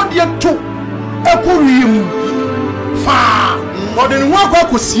maybe a Codian too. A Purium. Far. But then what I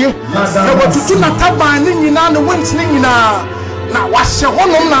could see, I was to do not tap my name on the winds. Now, what's your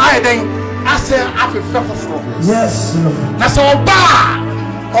home on I then? I said, I feel for. Yes. That's all bar.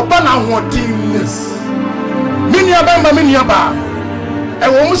 Obana want team. Minia bar. I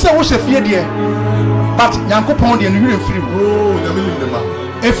won't say what's a fear, dear. But Yanko Pondi and you free. Oh, you're meaning the man.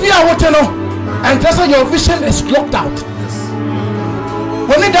 If you are what you know, and just your vision is blocked out. Yes.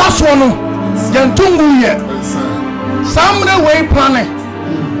 When it does one, Yantungu here. Some way planning.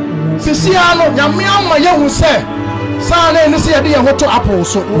 Siciano, Yamiama, you say, Sana and see a dear what to apple.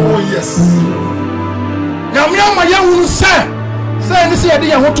 So, oh, yes. Yamiama, you say, and see a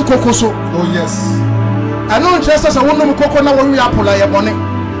dear what to cocoa. So, oh, yes. I know just as a woman coconut when we apple like a bonnet.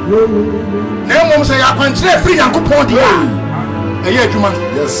 Name say, I can't say free and coupon.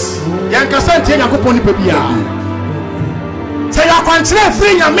 Yes. Yanka Santi and Coupon Pepia. Say, I can't say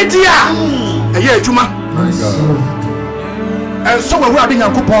free and media. A year, Juma. My God. And so we're having a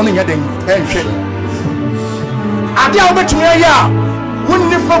coupon in your day. I dare bet me a year.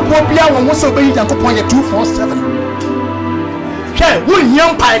 Wouldn't if a Popia when was obeying a coupon 247. Wouldn't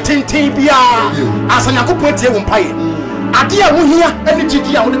young pie 10 TBR as an Yakupon pie. I dear who here any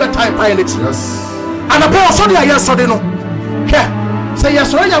GT I would never time pie. Yes. And a pair of Sunday, yes, so they know. Say, yes,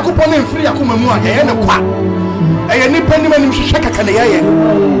 sorry, Yakupon and free Akumamua and a quack. And any penny when you shake a canay.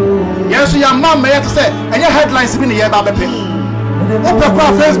 Yes, your mom may have to say, and your headlines have been here by the pen.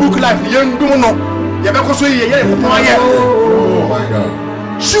 Open Facebook Live, young Duno. Oh my God.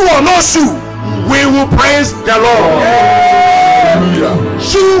 Shoe or no shoe, we will praise the Lord.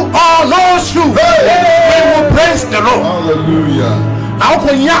 Shoe or no shoe, we will praise the Lord. Hallelujah. Now,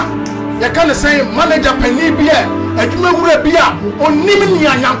 when you can say, manager Penny Beer, and you may be on Nimini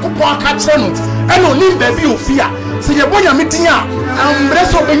and Yankupo Catron, and on Nim Baby of Fear. So you're going to meet here, and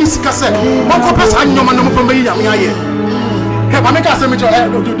rest of the Cassette. One pass on your man from me. I make a cemetery.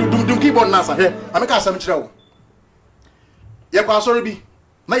 Do keep on Nasa. I make a cemetery. You can sorry be.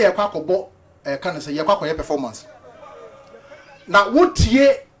 Now you can say you can performance. Now what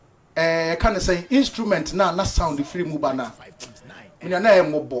ye can say instrument now not sound the free move now. In your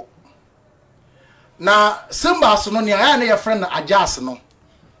name mobile. Now Simba so no near your friend adjust no.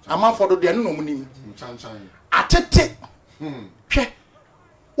 I'm out for the no money. I take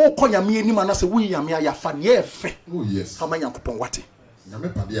oh, call ya me, man, I say, we are me, fan, ye fe. Oh, yes. For my young coupon, what?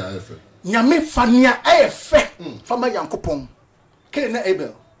 Yame Fania, eh, fe. For my young coupon. Can I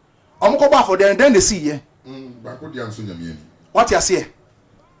able? I'm go back for them, then they see ye. What you say?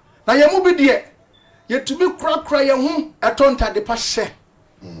 Now, you move dear. Yet to be cry your home, a tonta de pache.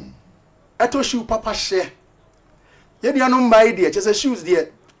 I told you, papa share. Yet you are not my dear, just a shoes,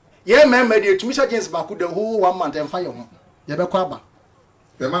 dear. Ye, ma'am, my dear, to Mr. James Baku, the whole 1 month and fire home. Yabaquaba.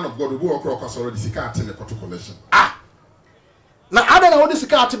 The man of God will walk across already Sikat in the Cotton Collection. Ah! Now, I don't know what this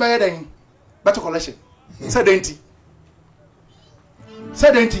Sikat by then. Better collection. Sedenti.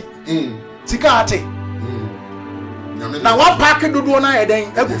 Sikat. Now, what packet do one I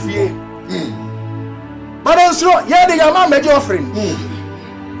then? Every fear. But also, yeah, the young man made your offering.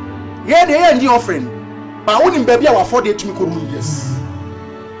 Yeah, they end the offering. But I wouldn't baby our 4 days to me. Yes.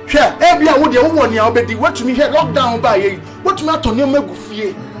 Here, every hour would you want your baby. What to me here lockdown by you? What to matter on your megu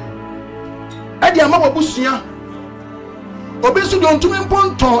fear? e dia ma wabusua obi su don tumi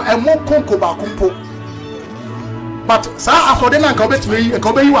mponton emo konko ba kompo but sa afode na nka obetumi nka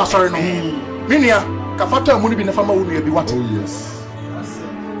obeyi wa sorry no minia ka fato amu ni bi na fama wo nua bi wate Oh yes.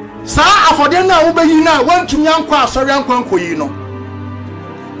 sa afode na wo beyi na wantumi ankwa asori ankwa nkoyi no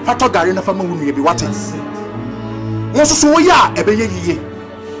fato gare na fama wo nua bi wate wo so wo ya ebeye yiye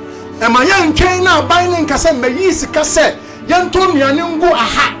e ma ya nken na ban ne nka se meyi sika se yento nuane ngo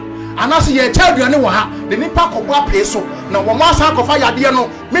aha anase ye cha aduane wo ha de nipa kobo apre so na wo ma asa akofa yade no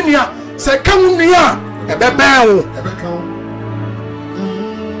menia se ka wo nua ebeben wo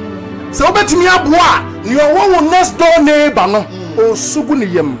se obetimi aboa ni owo next door neighbor no osugu ne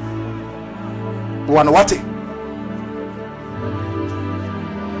yam wo na wate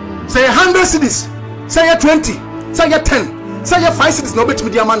say 100 cities say 20 say 10 say 5 cities no betimi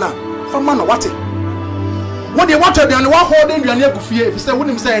dia mana fa mana wate wo de water de wa hold nduane agufie if say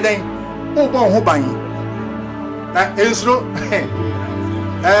wonim say den wo bon ho ban na ensuro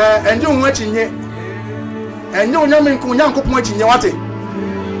enje ho achinye enye onyame nko nyankopon achinye wate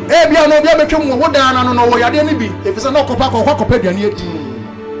bia no bia betwem wo dan na no wo yade ne bi if say no kopa kopa aduane adi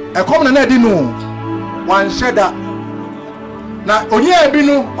e kom na adi no wan sheda na onye abi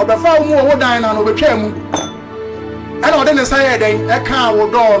no obefa wo mu wo dan na no betwa mu ana ode ne say den e ka wo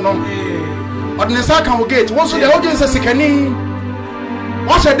door no ode ne say ka wo gate wo so de oje nse sikani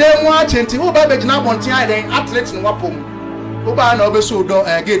wo hye dem mu achenti wo ba begina bonten ai den athlete no wapom wo ba na obeso do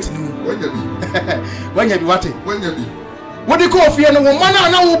gate ni mu wanya bi wate wo de ko ofie no wo mana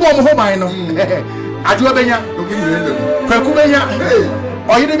na wo bo mo ho ban no ajo benya kwaku benya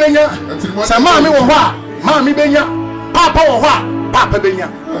oyide benya sama mi wo ho a ma mi benya papa wo ho a papa benya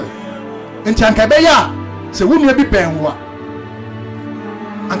ntyanka beya se wunu bi pen wo a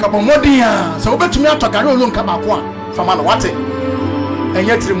anka bomodin a se obetumi atogare olo nka ba ko a fama no wate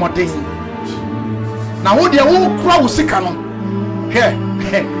enye tiri modin na wo de wo kura wo sika no he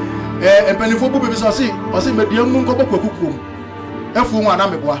empanifo bu bebi so se media mu nko bokwa kukuom efu mu ana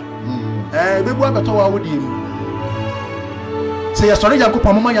meboa bebu abeto wa wodi mu se ya sori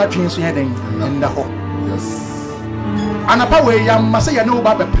Yankopon mama ya twin so he den nda ho yes anapa we ya mase ya ne wo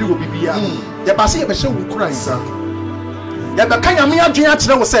ba bepri wo bibia ya ba se ya be hye wo kura nsa ya be kanya me adwen a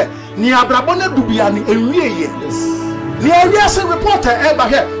kire wo se ni abrabo na dubia ni enwieye yes ni oriase reporter e ba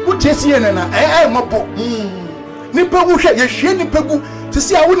he wo tiesie ne na mobo nipa wo hwe ye hwe nipa gu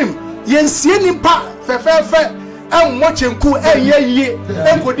tisi a wonim ye nsie nipa fefefe ammo chenku eyeye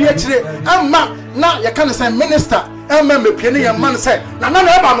enkodi a kire amma na ye kan say minister amma mepie ne ye man say na na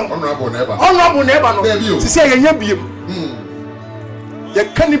eba no honorable na eba no tisi ye nya biem ye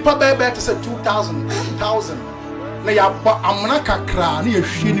kan nipa bebe to say 2000 na ya ba amna kakra na ye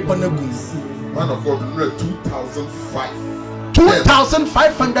hwe nipa na gu man of God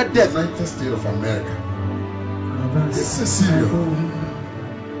 2500 deaths United States of America. This is serious.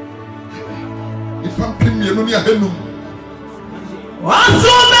 If I'm paying you, no hello. What's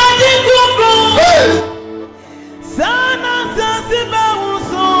so many people? Sana sasiba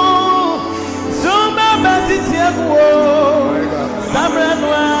uso, suma batiti yaguo,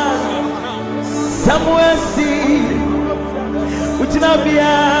 samranwa, samuesi,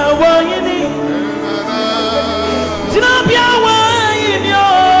 uchinabia wanyini, uchinabia wanyinyo,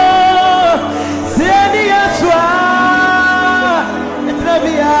 sieni yeswa,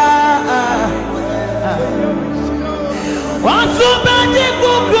 uchinabia. Wasubati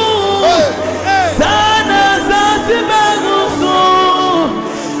kuku sana sasibagusu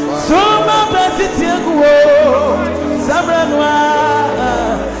suma batiti yaguo samranwa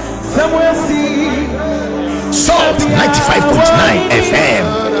samwesi Salt 95.9 FM.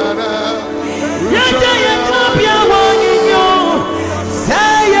 Yata yakapia wanyinyo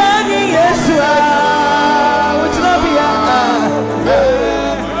sayani yesua uchinabia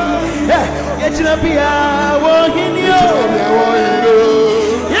yachinabia wanyinyo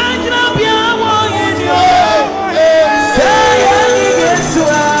yachinabia wanyinyo sayani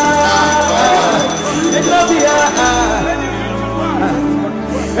yesua yachinabia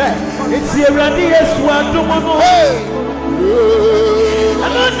it's the Rani Yesua Tumono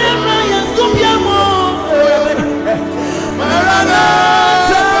Alonema Yansubiamo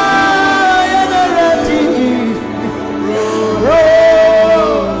Maranatha Yanarati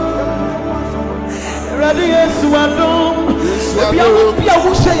Rani Yesua Pia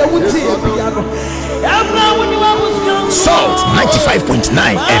Wusha Yawuti Piano Salt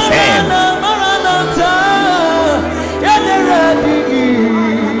 95.9 FM. Maranatha Yanarati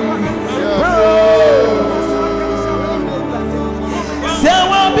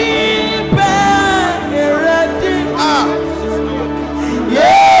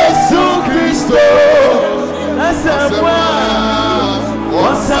Yesu Kristo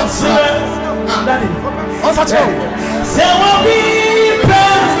such a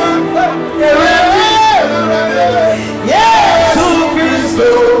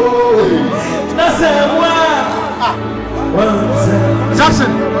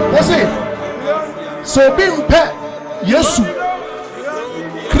Jackson, what's it? So being pet, yes,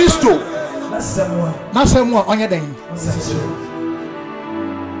 Christo, Nacee more on your day.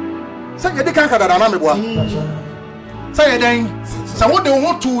 Say you can't get another one. Say again. So what they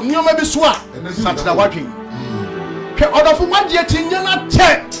want to new maybe swap such a working. Order for 1 year in your not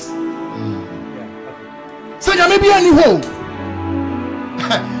check. Say you may be any hole.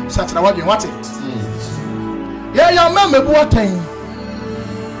 Such a working, what's it? Yeah, your mamma boating.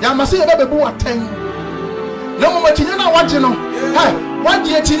 Ya must see a baby boating. No more you know what you know. Hey, 1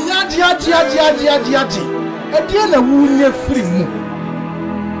 year in Yaji. A dear wound your free move.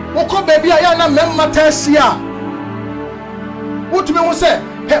 Woko baby, I am a member Tessia. What to me say?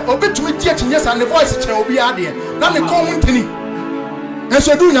 Hey, obey to me, yes, and the voice will be added. Now, the common thing. And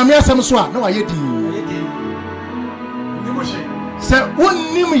so do you some swat? No, I did. Say,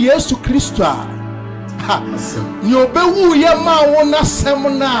 one name yes to Christa. You be your ma wona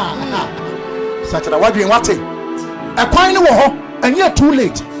semina. Such a what you want it. A quine war, and you're too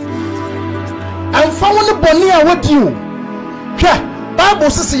late. I'm found the bonnia with you. Bible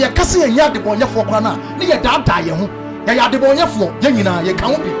says you can see a yard upon your forkana. Near that die. You had the bonnia for Yamina, you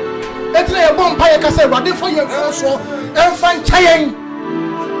can't be. It's a bonfire castle, ready for your first war and find Chayang.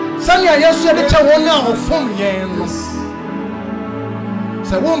 Sanya, yes, you had one now from Yan.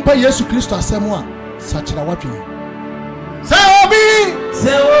 Say, won't pay yes to Christ as someone. Such a wapping. Say, be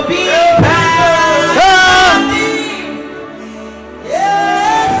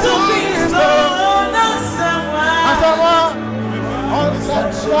yes, to be so not someone.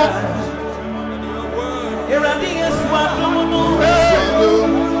 Here I is what no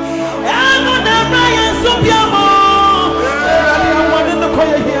I'm on the Brian Supiamo. I'm one in the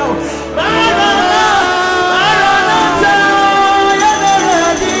choir here.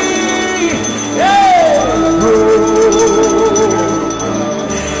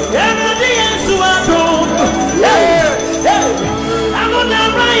 I'm on the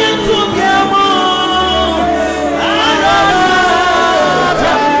Brian Supiamo.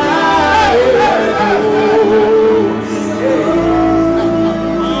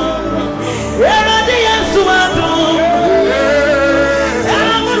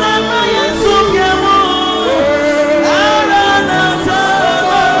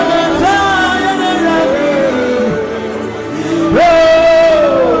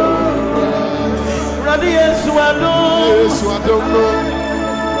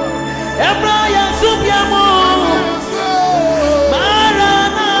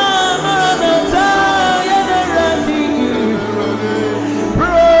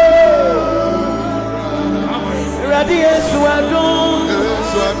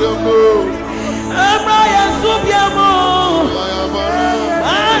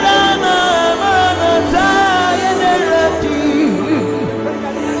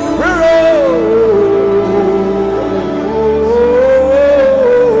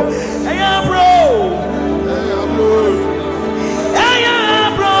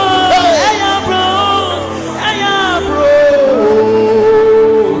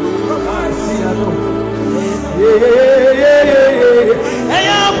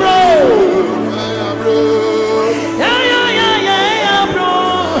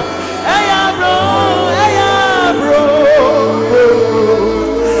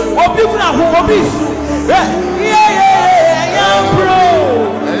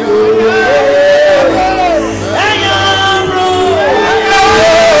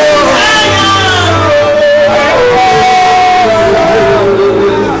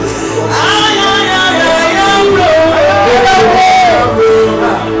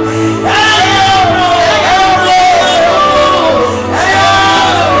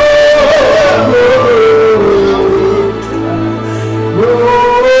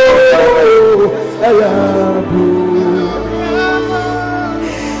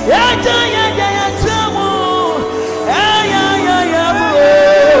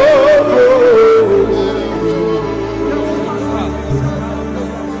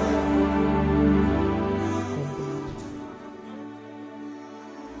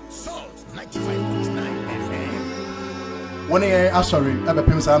 Sorry, I'm a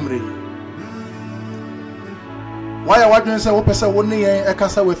pimp. Why are you saying, "Opesa one year a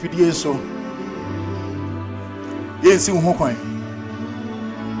casa with video so?" Yes, you won't coin.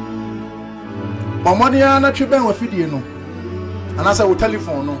 But money are not tripping with video, no. And as I will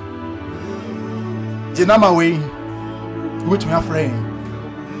telephone, no. Jenama way, which my friend.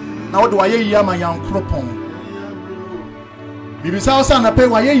 Now, do I hear my young cropon? Bibisa osa na pe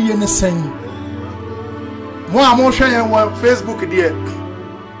wa ye yie ne sen. Mo a mo hwe yen wo Facebook de.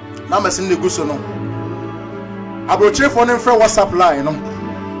 Na mesin ne guso no. Abrochire for no frɛ WhatsApp line no.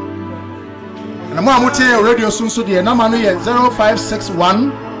 Na mo a mo tie radio sunso de na ma no ye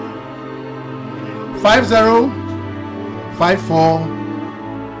 0561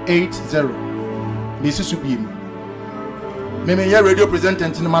 505480. This is be me here radio presenter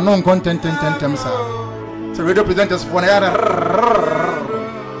no ma no content sa. So radio presenters for na ya.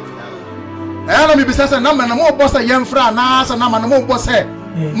 Ela me bisa say na ma na mo boss yem fra na sa na ma na mo boss say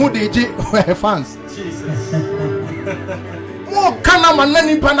mo DJ fans. Jesus. Mo kana ma na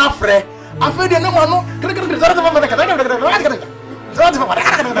nimpa na frɛ. Afi de na ma no.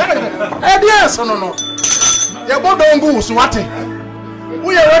 No. Ya bodongu swate.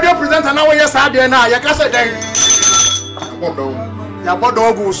 We are radio presenter now. Yes, I did now. You can say that. Ya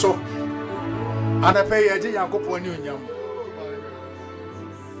bodongu so. And I pay a Yanko new yam.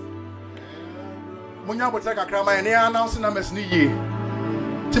 Munya would take a crama and announcing a mess new year.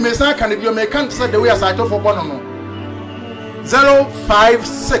 Timesa can if you may can't say the way as I told for Bono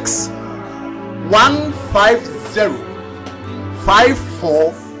 056 150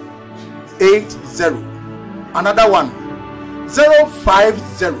 5480. Another one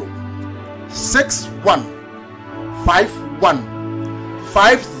 050 61 51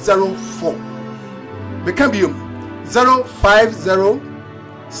 504. Become you 050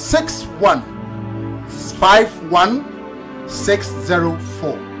 61 51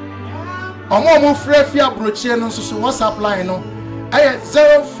 604. Omo free fi abrochie no so WhatsApp line no.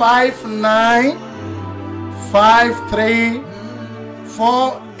 059 53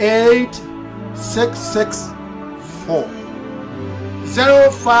 48 664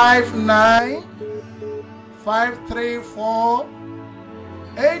 059 534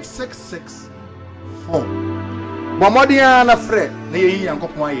 8664. Bomodia na frɛ na yeyi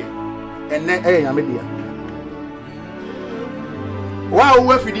yankopon aye enne yamedia wa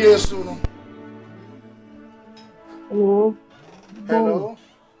wo afidie so no.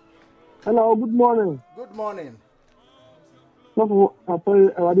 Hello, good morning. Good morning. So I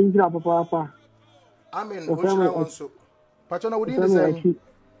didn't get papa. Amen. Also. Patona would you say?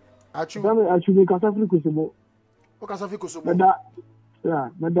 Actually, Kasafi Kusubo. Kasafi Kusubo.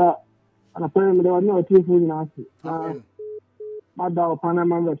 Mada, and apparently there was no telephone in us. Mada,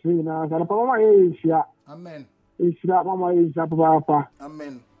 Panama, the thing in us, and Papa is here. Amen. Is that Mama is Papa?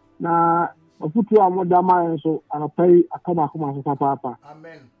 Amen. Now, I put you on Modama, so and I pay a Kamakuma Papa.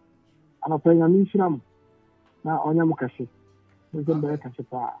 Amen. And I pay a mission. Now, on Yamakashi.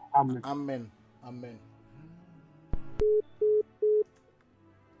 Amen. Amen. Amen.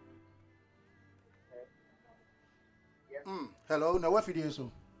 Hello, now what video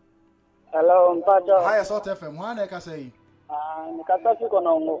so? Hello, Mpacho. Hi, Asante FM. What I can say? Nikatafi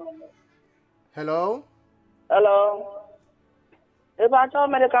konongo. Hello. Hello. Mpacho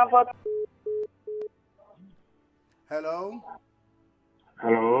American for. Hello.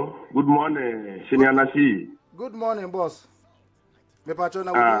 Hello. Good morning, Senior Nacee. Good morning, boss. Me Mpacho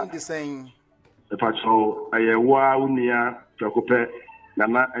na we the same. Me Mpacho ayewa unia twakope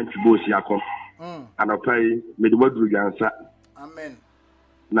nana antibosi akom. Anopai me de wadru gansa. Amen.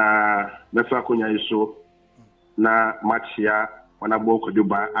 Na mefa konya iso na machia wana bo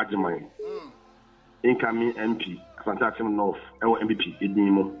koduba ajiman. Incoming MP Asante Akyem North ewo MVP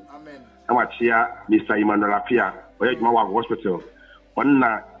edinimo. Amen. Na machia Mr. Emmanuel Apia oye juma wa hospital.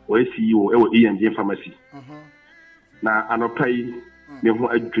 Onna oye CEO ewo ENG pharmacy. Na anopai me ho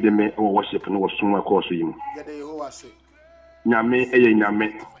adwude me ewo worship no wo sonwa course yi mu. Yede Yehowa se. Nyame eye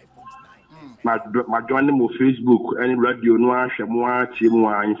nyame. Ma join mo Facebook and radio no ahwe mo atie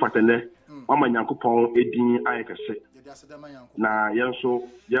mo in fact ne mama Nyankopon edin ayekase na yenso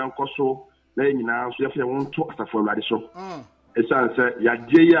yenkoso na nyina so yefe wonto Asafo Awurade so esanse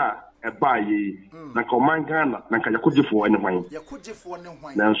yagye ya ebaye na ka Ghana na ka yakogefo ene hwan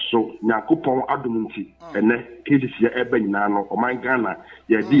na so Nyankopon adom nti ene kedisi ya eba nyina no Ghana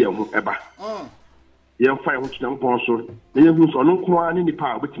yadi ye ho eba yen fa yen tuna mpon so yen hu so no nko ani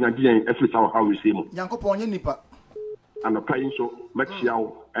nipa obetina gyen efisa how we say mo Yankopon ye nipa anopa yin so machia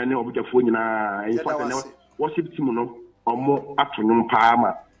wo ene obujafo nyina yin fa ne worship team no omo atonum pa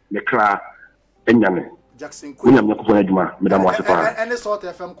ma ne kra enyame Jackson QUAYE nyame Nyankopon adwuma medam wase pa ene sort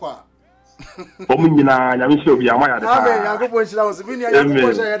FM kwa omo nyina nyame se obi amaya de pa amen Yankopon shira wo se bi ni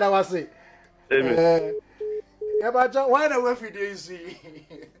Yankopon shira da wase amen e ba jo why na we fidie isi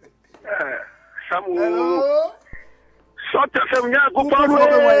Hello. Short FM nya go pa no.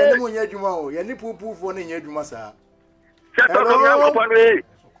 Ye mo nya adwuma o. Ye ni pupufo na nya adwuma sa. Short FM nya go pa no.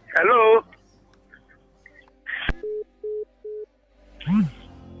 Hello.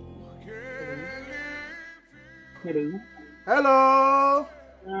 Hello.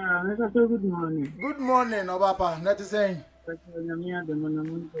 Good morning. Good morning, Obapa. Nacee.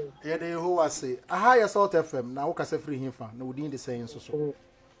 Yeah, they who was say. Aha, ya Salt FM. Now, what free him from? No, we didn't say so.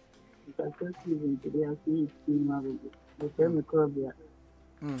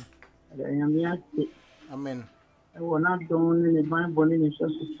 Amen. I will not done in the Bible in the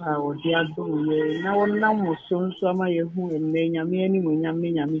society or they are doing. Now, one was soon some of you who and many when you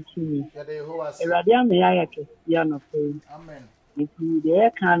mean me. Yeah, they who was a radia me I can piano play. Amen. If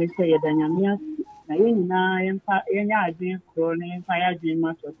you can't say that Yamia, I am any idea for any fire dream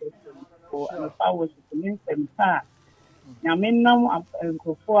or if I was to mean some far. Yamin now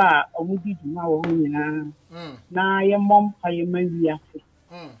go for a woody now. Now, your mom, I may be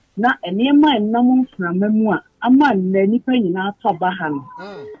na enema enam fra mamua ama na nipa nyina toba ha no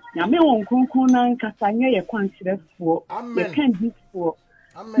ya me won kronkron na nkasa nye ye kwankyerefo ye kandifo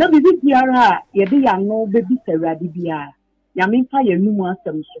na bibi biara ye de ya no bebi sawade biara ya me fa ye numu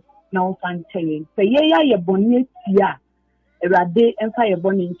asem so na on fan teye se ye ya ye boni atia ewade emfa ye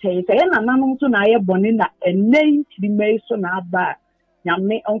boni nteye se ye nananom so na ye boni na enei trimei so na aba ya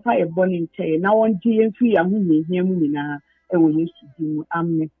me on fa ye boni nteye na won ji ye mfi ya hu nyehia mu nyina ewo Yesu dimu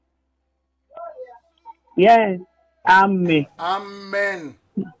amen. Yes, amen. Amen.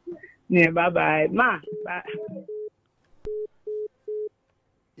 Yeah, bye. Ma, bye.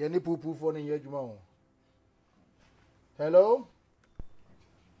 You need poo for your juma. Hello?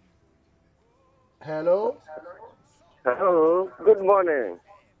 Hello? Hello, good morning.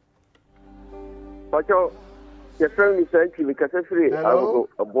 Pacho, your friend is saying because it's free. I will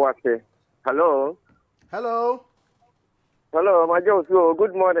go Hello? Hello? Hello, my Joe,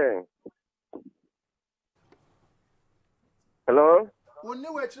 good morning. Hello?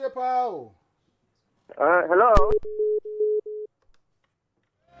 Hello?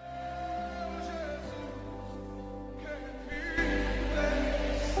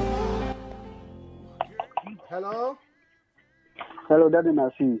 Hello? Hello, Daddy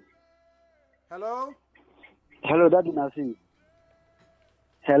Nacee. Hello? Hello, Daddy Nacee.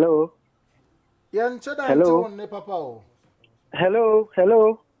 Hello? Hello? Hello?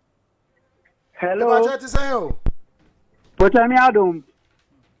 Hello? What am I doing?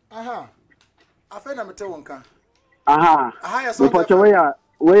 Aha. I feel I'm telling you. Aha. Aha,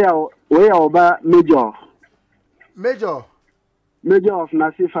 where are Major? Major of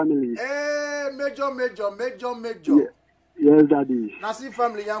Nacee family. Major. Yes, Daddy. Nacee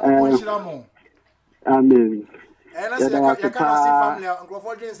family, young Shiramo. Amen. And I say, you can't see family. Uncle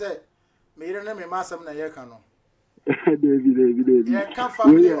Fortune said, "Me name is Master Nayakano." David.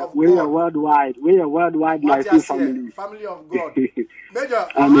 We are worldwide. Nacee family. Family of God. Major,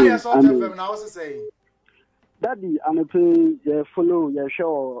 how you saw them now? What's saying? Daddy, I'm a pay follow your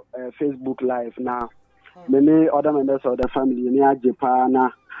show Facebook Live now. Many other members of the family near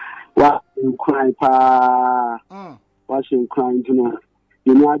Japan. Watching crime to know.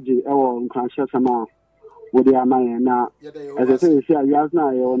 You know, I can't share some more. What they are my now. As I say, yes, now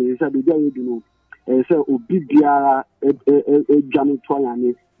I only said the day you know. Say Obibiara Johnny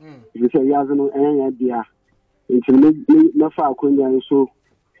Toyani. You say yes, no, any idea. It's no far Queen, so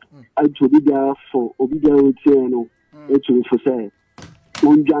I to be there for Obibiara Tiano. It's for say,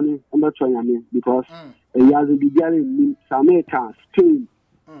 one Johnny, and that's why I mean, because a Yazi Bigari, Sameka, Spain,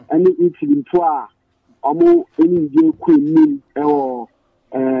 and it's in Poir, or more any Queen or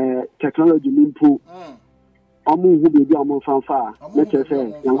technology Limpo. Amu who be amu fanfare. Let us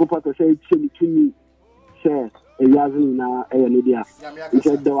say, young people say, to me, say, a yazin na a media. He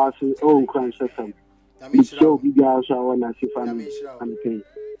said there was his own crime system. It's so big as our Nacee family campaign.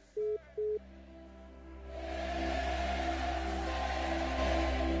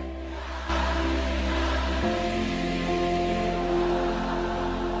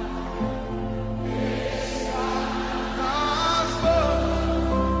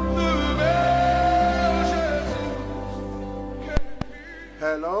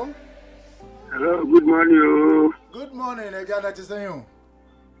 Hello, good morning. Good morning, Ejana Tisayo.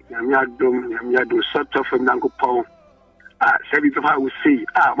 Yamia do sort of from Nankupon. Said it I will see.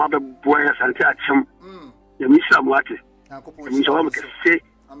 My boy, Asante Akyem. Yamisha Mwati. Yamisha say,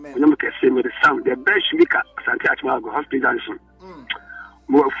 Yamaka say with the sound, the best speaker, Asante Akyem Agogo, Hospital Johnson.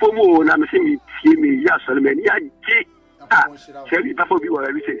 More formal, I'm saying, me, yes, and many, tell you before you were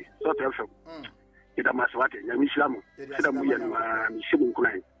everything, sort of. It must what Yamisha, Sidamu, and Shibu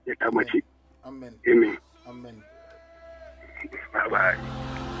Klein, yet how much. Amen. Amen. Bye-bye.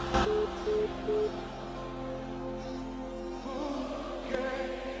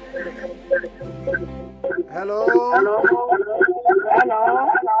 Hello. Hello.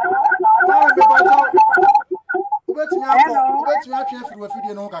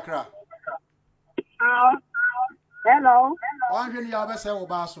 Hello.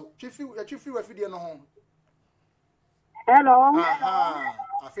 Hello. Aha.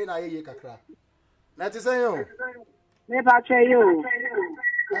 Afina ye kakra. Na ti say yo. Me ba che yo.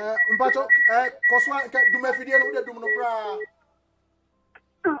 Mpacho koswa dum afidie no de dum no kra.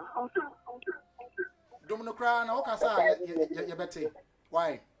 Dum no kra na o kasa ye bete.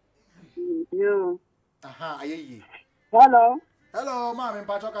 Why? Yo. Aha, aye. Hello. Hello, mama,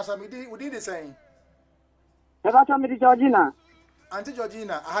 mpacho kasa we did the same. Me ba to me di Georgina. Auntie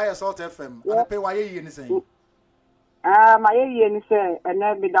Georgina, I hire Salt FM. And pay why ye ni say. My ye ni say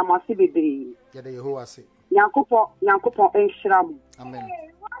ene me da masi bebre. Ye de Yehovah say. Nyankopon enhyiram. Amen.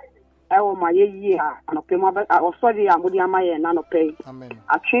 Ewo ma ye a anope ma osori a mudi amaye na anope. Amen.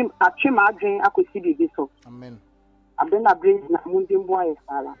 Atwem adwen akosi bibi so. Amen. Abena brain na mundi mbo aye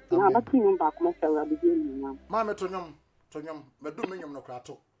sala. Na ba tinum ba ko mesewra bibi nyam. Ma me tonyom medum nyom no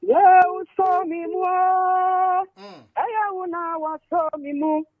krato. Ye uso mi mu. Eya una wa so mi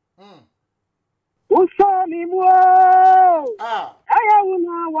mu. Uso mi mu. Eya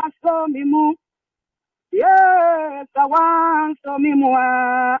una wa so mi mu. Yes, I want so mi mu.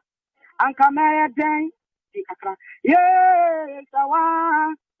 Anka me den. Yes, I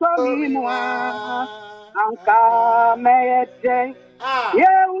want so mi mu. Anka me den.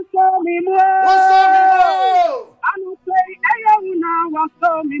 Yeah, uso mi mu. Anu say eya una wa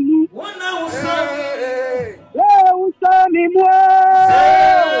so mi mu. Yeah, uso mi mu.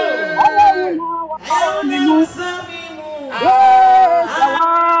 Eya una wa so mi mu. Yes, I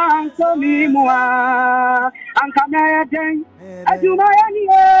want so mi mu. Anka me den. Ajuma yani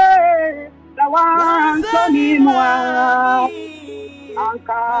I want so mi mu.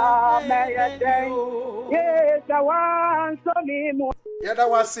 Anka me den. Yes, I want so mi mu. Yeah, that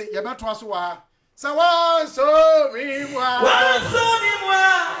was it. You better was wa. So one so me wa. One so me wa.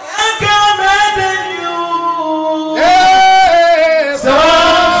 Anka me den you. Yeah. So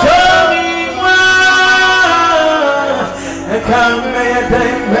me wa. Anka me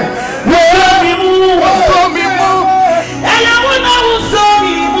den me. So me mu. So me mu. Eya wona so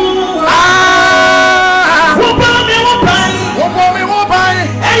me mu. Ah. Wo pa me.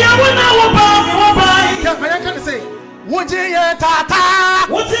 Eya wona wo pa me. Yeah, can say. Woje ye tata.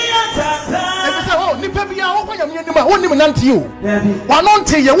 Ebisa wo nipa bia wo kwanya me ma wonni me nante yo. Wa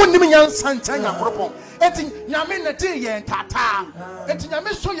nante ye wonni me nyan sancha nya koropon. Eti nyame na te ye tata. Eti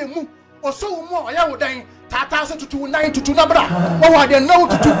nyame so ye mu. Oso wo mu oya wo dan. Tata so tutu nan tutu na bra. Wo wa de na wo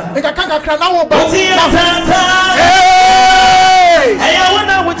tutu. Nka kra na wo ba. Hey! Eya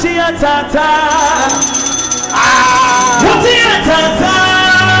wona wo chi ya tata. Ah! Wo chi ya tata.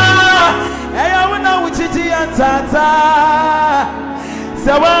 Eya wona wo chi ya tata.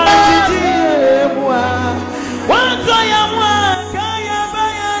 Sawa jiji mwa wanzo ya mwa kaya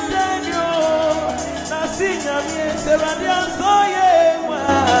baya danyo nasinya mi sebadia soye mwa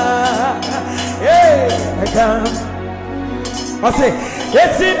I come I say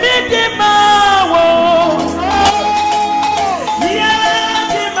it's me di mawo yeah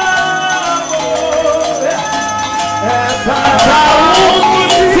di mawo yeah di mawo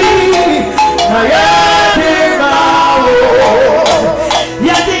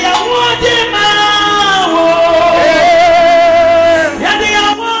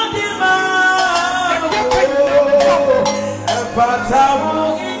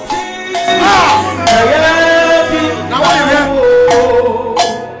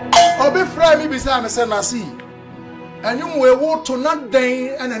me say Nacee anyum we wo to na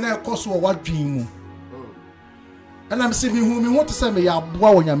den ene na ekoso wo wadwin mu and I'm saying me hu to say me ya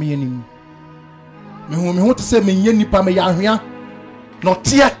boa wo nyame anim me hu to say me nya nipa me ya hwea no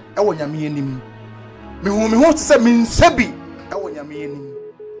tie e wo nyame anim me hu to say me nsabi e wo nyame anim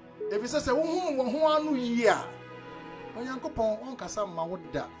e bi say wo hu anu yi a onyankopon on kasa ma wo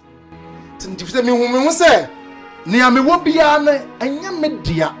da tinti say me hu say ne ya me wo bia na enya me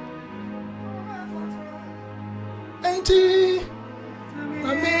dia enti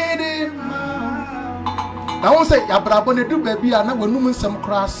amede ma na won say abrabo ne du ba bia na wanum nsem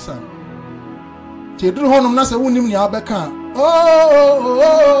krasa ti duru honum na say wonim ne abeka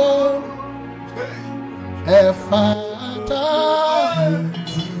oh efata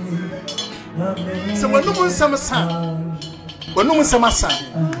se wanum nsem sa wanum nsem asa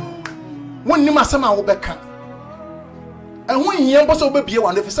wonim asem a wo beka ehun yin bo so obebie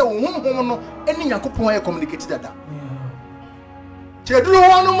wa no fi say wo honhom no eni yakopon e communicate dada chedru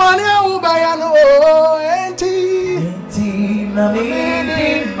wonu mani u ba ya no enti na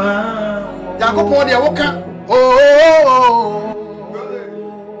me ma yakopon de wo ka oh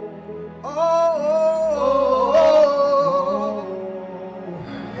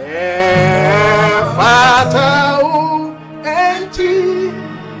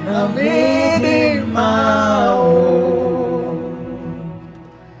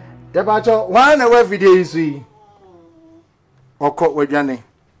Debacho, one away video is we or caught with Yanni.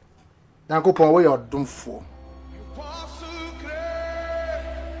 Now go away or doom for.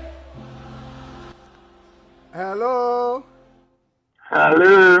 Hello.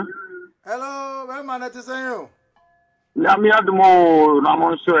 Hello. Hello, where man to say you? Yami Admo,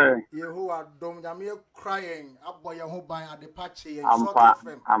 Ramon Swe. You who are dumb, Yami crying, up by your home by at the patchy and Ampa.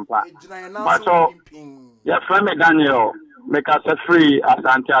 But so, your friend Daniel, make us a free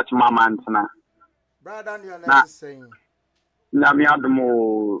Asante Akyem Agogo. Brother Daniel, let's saying. Yami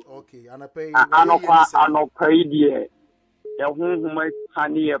Admo. Okay, and I pay. I pay dear.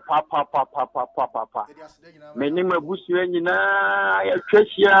 Honey, papa. Many my bush, you know, I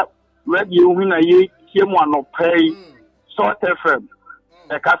treasure radio when I hear one of pay. Sort FM.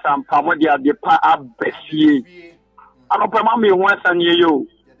 The Cassam Pamodia, the Pa Bessie. I don't pay mommy once and you.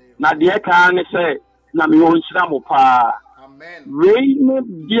 Now, the can say, Nami on Shamopa.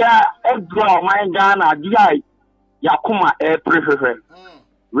 Rain, dear, Edra, my Ghana, dear Yakuma, air prefer.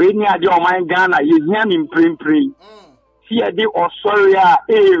 Rain, dear, my Ghana, is him in print. Here they are sorry,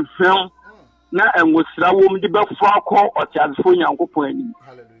 film. Now, and was the woman the best for or California point.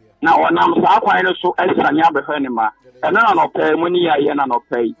 Now, when I'm so as I never heard him, and I don't pay money, I don't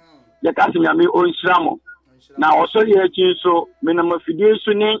pay. The Casimir own Shramo. Now, also here, so minimum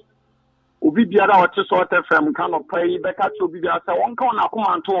fiduciary will be the other to sort of from cannot pay back to be the other one corner come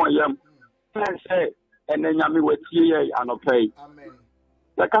on to say, and then Yami with here and not pay.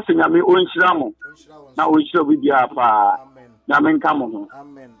 The Casimir own Shramo. Now we shall be the Alpha. Yamin come on.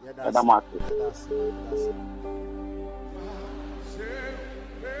 Amen.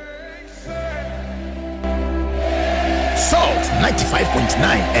 Salt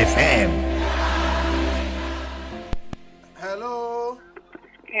 95.9 FM. Hello.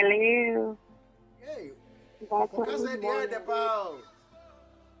 Hello. Hey. Because they did the power.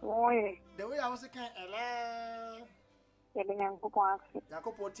 Oi. The way I was saying, hello.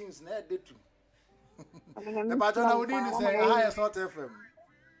 Yakopo things na dey too. The pattern I would need to say hi Asante FM.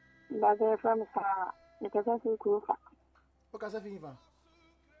 But FM sa because I feel cool. Because I feel even.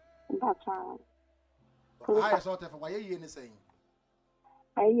 That's hi Asante FM. Why you saying?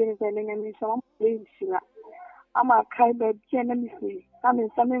 I hear saying me some please sila. Ama kai be je na mi free. Am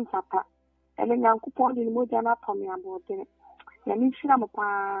some papa. And then Yankupon di mo jana tomi about it. Ya mi sila mo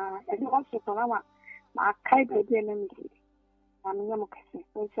pa. E dey want to tell ma kai be je na mi free. I'm not going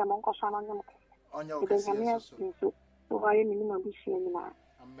to say, I'm not going to say, I'm not going to say,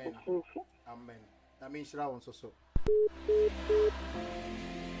 Amen. Amen. That means you're on so.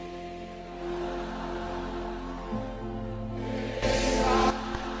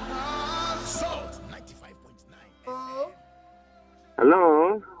 Salt 95.9.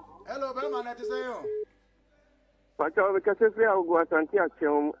 Hello. Hello, Bellman, let us say you. Pacho, because if I go Asante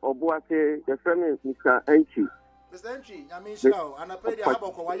Akyem Agogo, the friend Mr. Enchi. Mr. Entry, I mean, show, and I pay the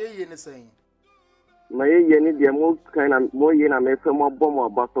Aboko, why you saying? My yenny, the most kind of more yen, I may feel more bomb or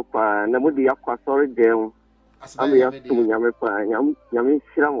bottle pie, and I would be up for sorry down. I'm the afternoon, Yamin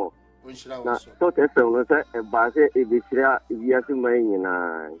Shramo. So, if I was a basket, if it's here, if you have to make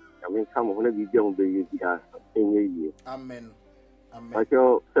I mean, some of the young baby in a year. Amen. Amen.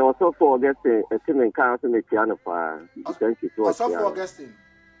 So, also for getting a team in car to make piano fire. Also for guesting.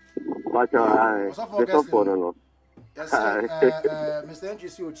 But I for yes, Mr. Entry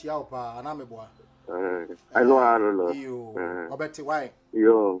see what you are, and I'm a boy. I know I don't know. You, Betty, why?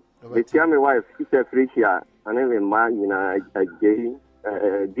 You, it's my wife, Sister Fricia, and even man, a gay,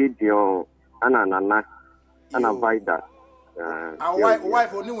 Gideon, and Anna, and a Vida. Our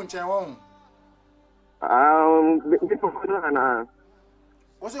wife or new in Chang.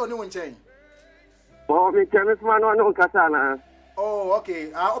 What's your new in Chang? Oh, me chemist man, no Katana. Oh,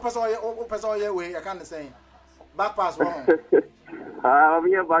 okay. Open all your way, I can't say. Back pass wrong.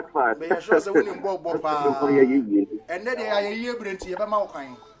 I'm a back pass. But you're sure the winning ball, and then I hear Brenty about my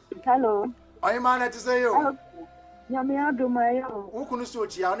kind. Hello. I am man to say you. Yamia do my who couldn't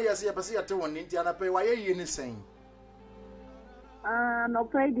suit you? I see a passia to one Indiana pay. Why are you saying? No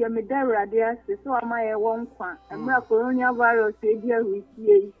pay the Medera, dear, so am I a one quan, and my coronavirus, dear, we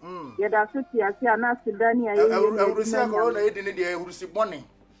see. Yet I sit here, I not to Danny. I will see a corona in the air who receive money.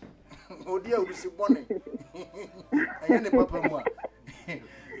 Oh dear, we see money. I ain't a papa.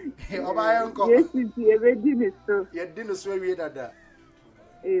 Oh, my uncle. Yes, you're dinner, so. You didn't swear we had that.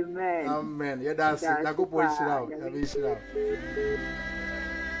 Amen. Amen. Yeah, that's it. I go point it out.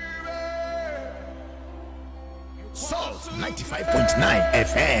 Salt 95.9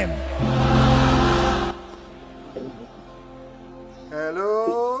 FM.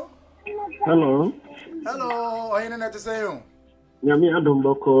 Hello. Hello. Hello, are you in to say you? Nyami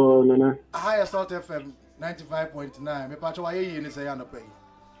Adomboko, Nana. Higher Salt FM 95.9. Me patch why you say on the pay.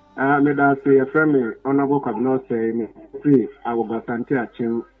 Me da say a friend honorable cabinet say me free. I will Asante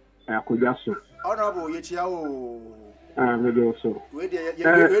Akyem Agogo. Honorable, Yechiao. Me do so. Where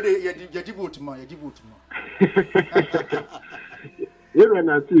you vote more, you vote more. You when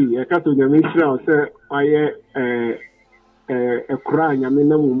I see a cat on your mission, say, a cry,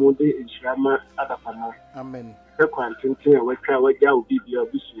 Yamina Mumudi, Shrama, Adapana. Amen. The quantity of what travel will be your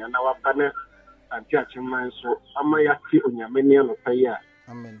vision and our banner and catch a man so. Amayaki on your many of Paya.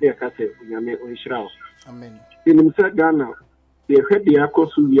 Amen. Dear Cassette, on your main shroud. Amen. In himself, Ghana, they heard the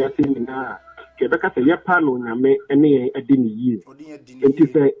Akosu, we are saying now. Quebec, a Yapan on your main any a dinner year. And to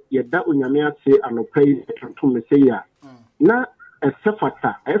say, yet that on your main say, and pay to Messiah. Now, a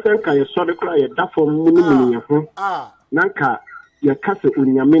Safata, I think I saw the cry at that for Muni. Nanka, your castle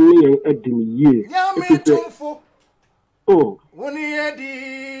on your many a dinner year. Oh, 1 year,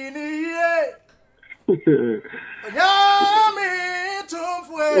 Yami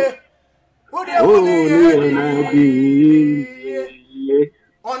Tumfwe. What do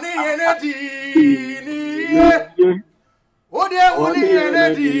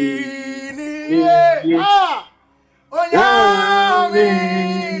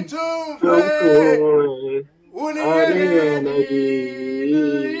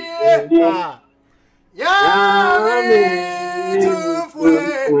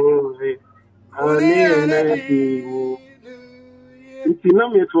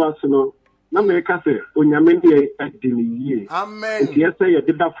Nameka say onyame adini amen yes say you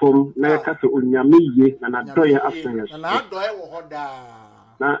did that from na ka say onyame ye na adoye asen na adoye wo hoda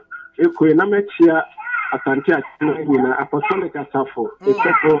na ekwe na mechia Asante Akyem na apostolic Asafo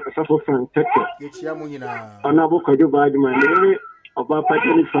Asafo from Tete yechia mu nyina ona bokodo baadima ne oba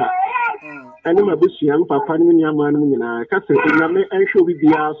patenifa ani mabusua papa ne nyama no nyina ka say onyame enhwe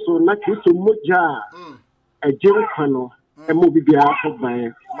bibia so na Kristo moja ejim kwano emu bibia so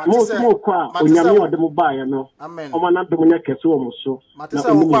ban mo kwa onyame ode mo bae no o ma na dom nya kese wo mo so na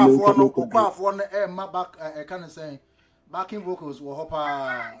okwaafo no ma back can say backing vocals wo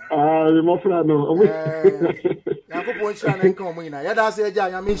hopa mo fra no yakopon chira na nka mo nyina ya da se eja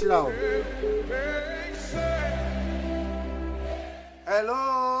nyame chira o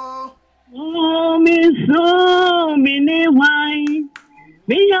hello so mini wine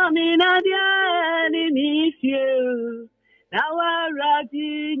mi na dia ni fie Nawa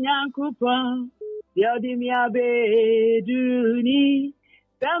rati nyankupon yodi mi abeduni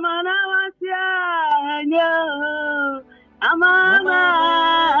Samana wasya nyo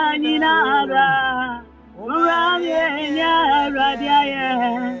Amama ninara Muranye nyara diaye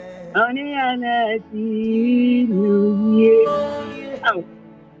Oni anati nuye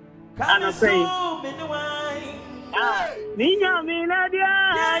I'm saying Minya mina dia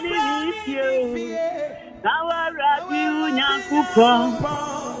ni fie Nawa rati nyankupon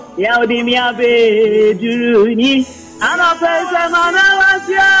yodi mi abeduni Ana pese mana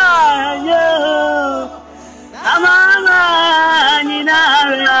wasya nyo Amama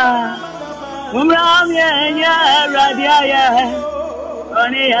ninara Mumramye nyara diaye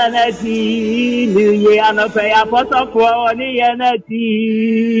Oni anati nuye anope aposofo oni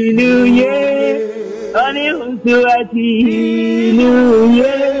anati nuye Oni unsuati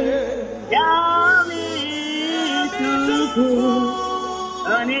nuye Yami tuku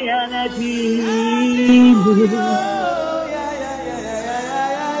Oni anati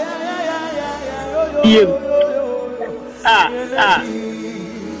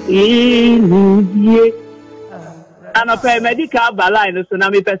nuye Ana pe medical balance so na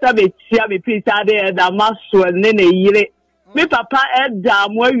me pesa be tia me pizza de da maso ne na yire me papa e da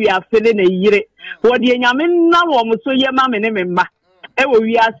mo wi afele na yire wo de nyame na wo mo so ye ma me ne me ma e wo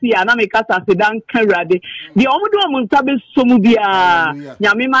wi asi ana me kasa se dan kanrade de o mo do mo nta be so mu bia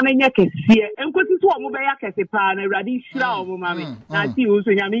nyame ma na nya kese enkoti so o mo be ya kese pa na rade hira o mo ma me na ti wo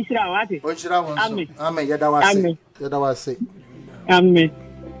so nyame hira o ate o hira won so amen yeda wase amen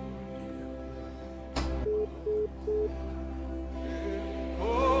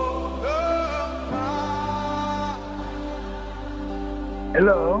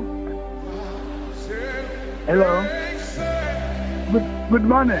Hello. Good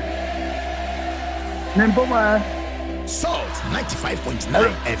morning. Nimpoma. Salt 95.9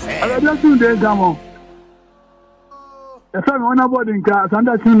 FM. I just do this, Gamo. The family on a boarding car,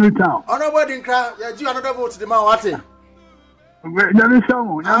 Asante Akyem Town. On a boarding car, you another vote to the man, what?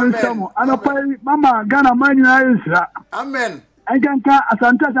 Yamisamu. And I pay Mama Ghana mine. Amen. I can count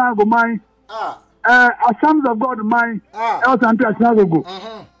Asante Akyem Agogo mine. Assemblies of God mine, Asante Akyem Agogo.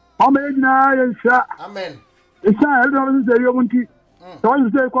 How many years? Amen. It's I don't say you want to. So you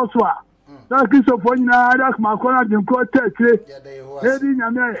say Koswa. That's Christopher. That's my corner. You go test it. Lady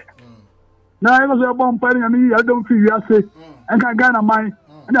Yame. Now I was a bomb party. I don't feel you say. And I got a mind.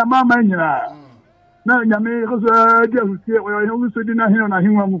 And a mamma. Now Yame was just here where I always did not hear on a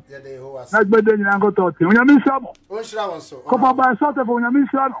human. That's better than I got taught. When you miss some. Come by sort of when you miss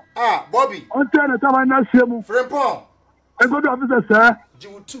some. Ah, Bobby. On turn the time I not see him. Frimpong. I go to officer, sir.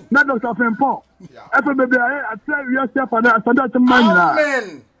 Not Dr. Frimpong. After baby, I tell you yourself for that. So that's a man.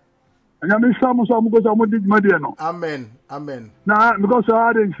 Amen. And I miss some because I wanted Madiano. Amen. Amen. Now, because I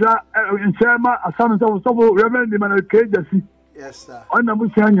had in Sherma, a son of some reverend in a cage. Yes, sir. On the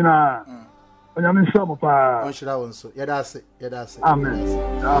Musania. And I miss some of our. I should have also. Yeah, that's it. Yeah, that's it. Amen.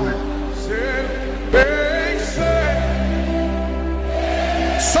 Amen.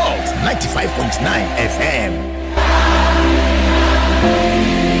 Salt 95.9 FM.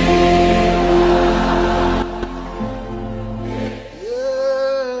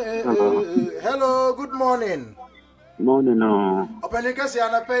 Hello, good morning. Morning, no. Opening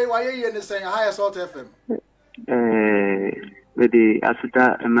Cassiana pay why you in the saying higher Salt FM. With the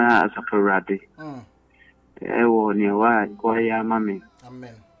Asata Asafo Radi. Ewo ni wa kwa ya mami.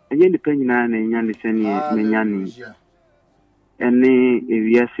 Amen. Enye dependina na nyani seni menyani. Ene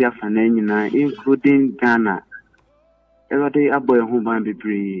ewiase afana nyina including Ghana. Ewade aboy ho ban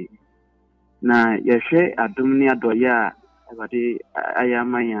bebre. Na yehwe adom ni adoya ewade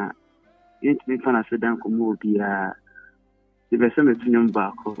ayamanya. Yentimi fana sedan komo obia. Ibese metunyom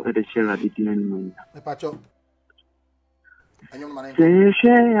baako e de share adidi na nyina. Mepacho.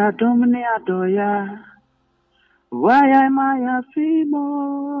 Seshe adomni adoya. Why am I a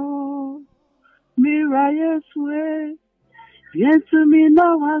fimo? Mira yeswe. Yes to me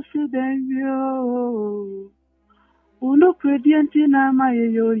no accident yo. Uno credienti na ma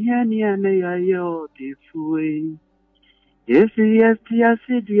yo yani ane ya yo tifue. Yes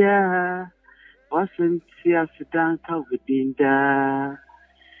dia. Wasn't sidan ka widinda.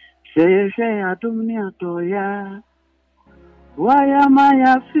 Seshe adomni adoya. Why am I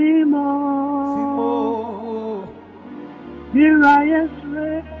a fimo? Mira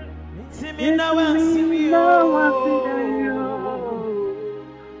yeswe. Timina wasimio.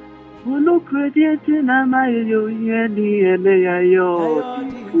 Uno credienti na mayo yeni ene ya yo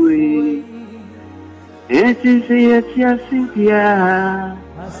tifui. Eti asidia.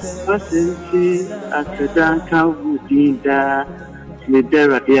 Wasenti asidanka wudinda.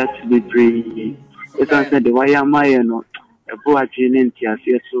 Midera dia tibidri. Esa said the why am I no. Ebo ajinenti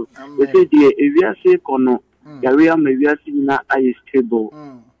asieso. Ese die ewiase kono. Yaria mewiase na ayi stable.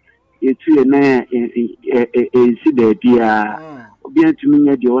 Yetu ye na si de dia. Obi antumi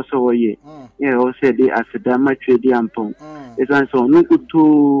nya de wo so ye. Yeah, o said the asida ma twedi ampon. Esa so no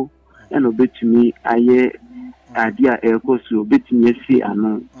kutu eno betumi aye adia ekosu betumi asi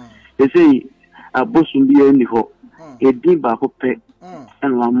ano. Ese abosun bi eni ho. Edi ba ko pe.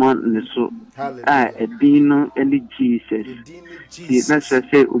 And one man in so a dino and Jesus. The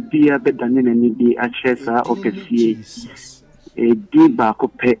necessary would be a better than any day at Chesa or Cassie. A deep back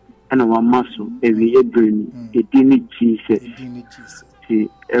of pet and one muscle, a real brain, a dini Jesus. The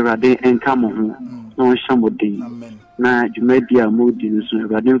Erade and come on, no somebody. Now you may be a mood in so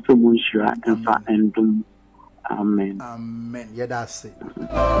Radin for Monsieur and Fat and Doom. Amen. Amen. Yeah, that's it.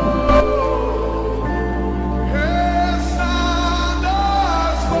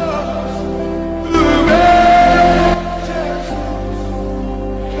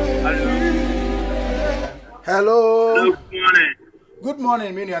 Hello. Good morning. Good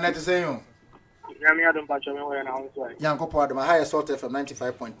morning, Mini. I'm not saying you. Yami Adam Pacho, me where now so. Yanko Pod, my higher Salt FM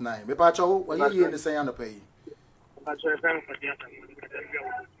 95.9. Me Pacho, what you in the saying on the pay? Pacho FM for the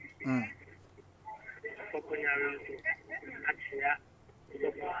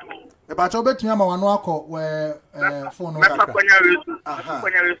Me Pacho bet me ama wanu akọ where phone no kaka. Aha.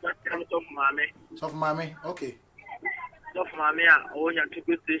 Soft mami. Okay. Soft mami a o nya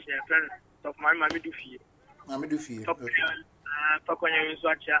tugo station friend. Soft mami do fie. Mami do fie. Fakonya wiso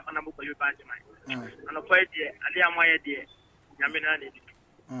acha ona boko yo baje mai. Ana fa die ade amaye die nyame na ne di.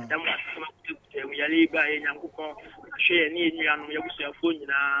 Dam asema kutu mu yale ba e nyankopon hwe ne enuanom yabusu afo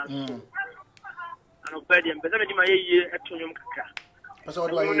nyina. Ana fa die mbeza me di maye yi etonyom kakra. Pasa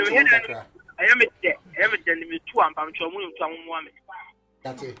wadu aye etonyom kakra. Ayamete ni me tu ampam cho mu ntu amu ame.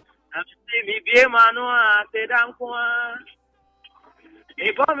 Date. Afisi mi bie manu a sedankwa.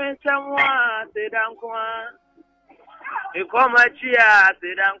 Ibomentamwa sedankwa. Ikomachia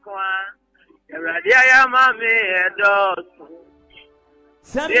sedankwa. Eradia ya mami edos.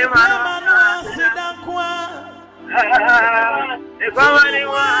 Sema manu sedankwa.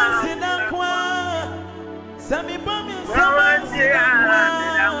 Ikomaniwa Sami Bami Sama Sidakwa.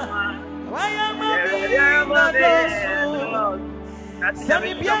 Waya Mami Nadoso.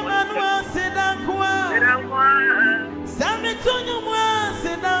 Sami Biamanwa Sidakwa. Sami Tunyumwa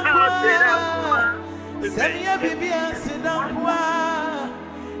Sidakwa. Sami Abibia Sidakwa.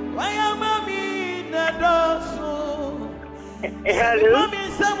 Waya Mami Nadoso. Hello. Mami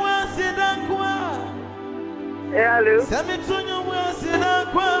Samwa Sidakwa. Hello. Sami Tunyumwa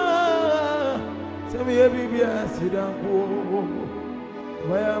Sidakwa. Sami Abibia Sidakwa.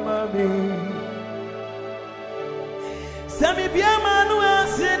 Waya Mami. Sami Biamanwa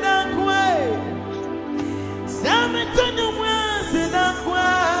Sidakwa. Sami Tunyumwa Sidakwa.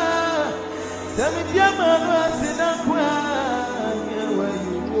 Sami Biamanwa Sidakwa.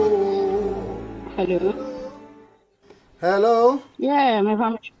 Hello. Hello. Yeah,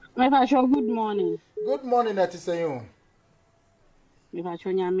 my show. Good morning. Good morning, Nacee. My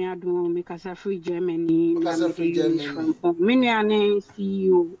show nyame adu me kasa free Germany. Kasa free Germany. Many ane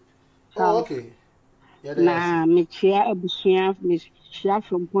CEO. Oh, okay. Yeah, na me chia abusia me chia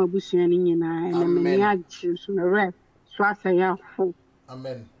from po abusia ni nyina na me nya chi so na re so asaya fo.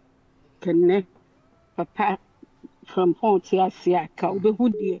 Amen. Kenne papa from home to asia ka obehu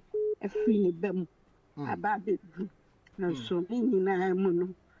die afri ne bam aba be na so me nyina mu no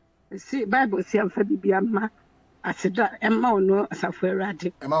see Bible say amfa bibia ma aseda emma ono Asafo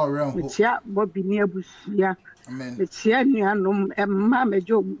Erade emma orenho chia bobi ni abusia. Amen. Me chia nuanom emma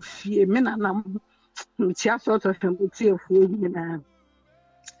mejo fie me nanam chia sort of tembuti efu nyina.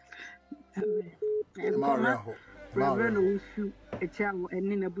 Emma orenho Reverend Usu echa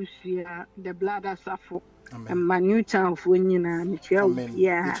eni na busia the blood Asafo emma new town fu nyina me chia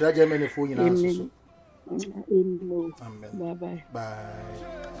yeah me chia Germany fu nyina so. Amen. Bye bye. Bye.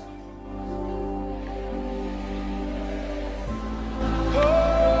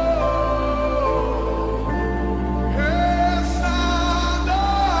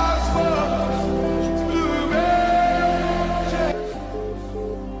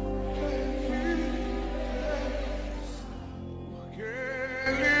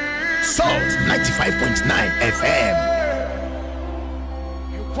 Salt 95.9 FM.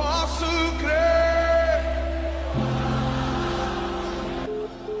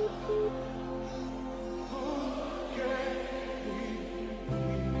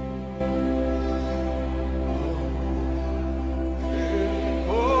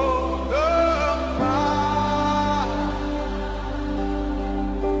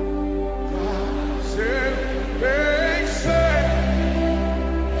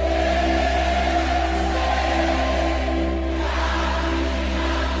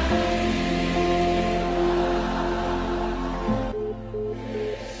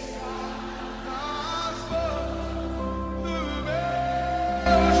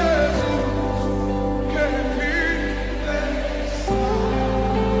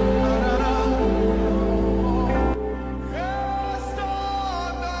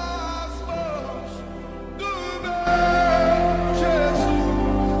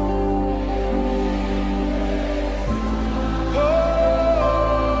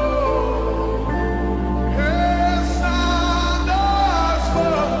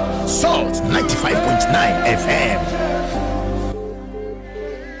 Salt 95.9 FM.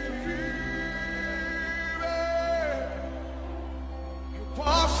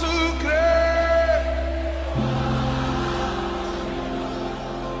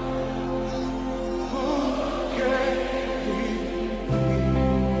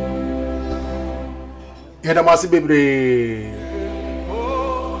 Yeda masi bebre.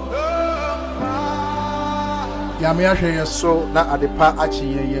 Yame ahwe so na adepa achi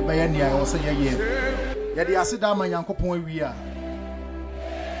ye be ye nia wo se ye de aseda ama Nyankopon awi a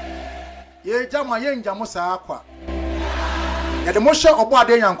ye jama ye njamo saa akwa ye de mo hye obo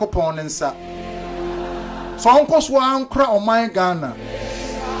ade Nyankopon ne nsa so onkoso ankra oman Ghana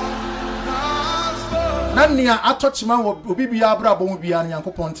na nia atochima obi bia abrabo mu bia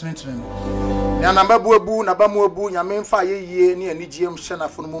Nyankopon tenetene no ya na babu abu na bamu abu nyame mfa ye yie ne anigye m hye na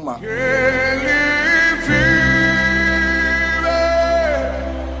fo no mu ma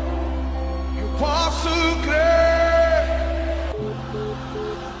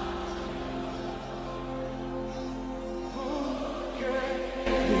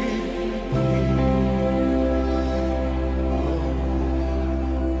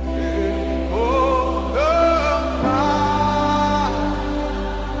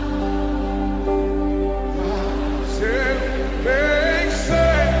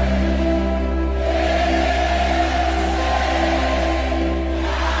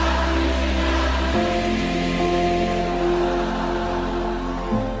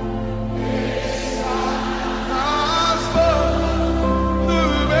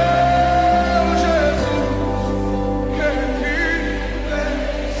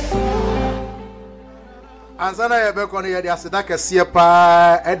Ansana yebeko no ye de aseda kese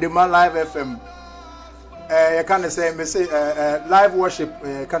pa Edema Live FM. You can say me say live worship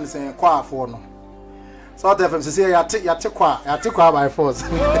can say kwa for no. So that FM say ya take kwa by force.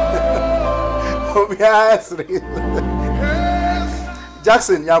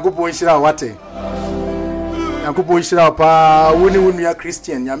 Jackson Yakubu Inshira wate. Yakubu Inshira pa wuni ya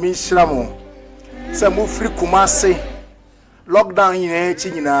Christian ya mi shiramo. Se mu free Kumasi. Lockdown yin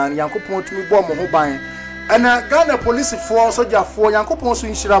echi nyina Yakubu tumi bo mo ho ban. Ana Ghana police for soldier for Yakubu so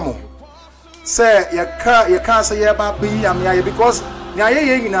inshiramo. Say you can't say about be am because nya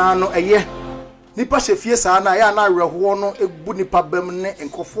ye nyina no eye. Nipa hye saa na ya na awerɛhoɔ no ebu nipa bam ne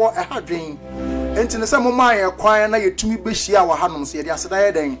nkɔfoɔ ɛhadwen enti ne sɛ mo ma yɛ kwan na yɛtumi behia wɔ hanom so yɛde aseda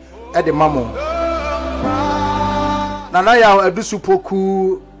yɛ den ɛde mamo na ya adusu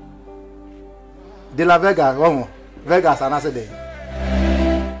poku de la Vega wɔn Vegas anase den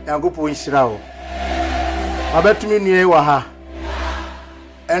yangopo nhyira o abɛtumi nue wɔ ha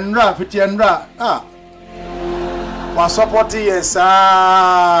enra fiti enra wa support yes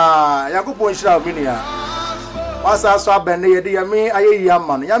Yakubu nshira ominia wasa so abenne yede yami ayeyi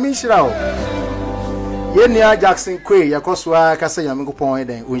amano yami nshira o yenia Jackson QUAYE yakoso akasa yami kupon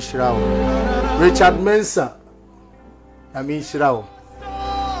eden o nshira o Richard Mensa yami nshira o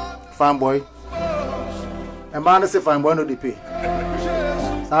fine boy e man say fine boy no dey pay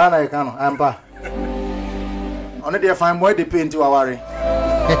sana e kan no ampa ono dey fine boy dey pay nti waware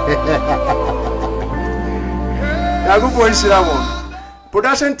Yakubu Nshiramo.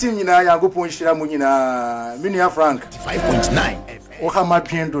 Production team nyina Yakubu Nshiramo nyina Minia Frank 5.9 Oha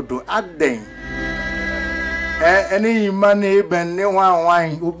madwen dodo aden. Eni imane ben ne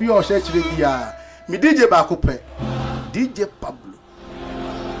wan obi o hye kire bia. Mi DJ ba ko pe. DJ Pablo.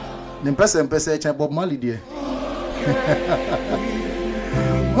 Ne mpese eche Bob Marley die.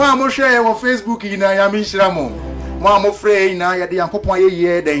 Mo amohwe wo Facebook nyina ya mi Nshiramo. Mo amofre nyina ya de Yankopon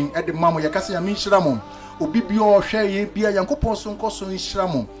ayeye den e de mamo ya kase ya mi Nshiramo. Obi bi o hwe ye bia Yankopon so nkoso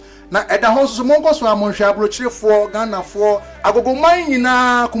nhyiramo na eda ho so monkoso amonhwe abrochirefo Ghanafoɔ Agogo man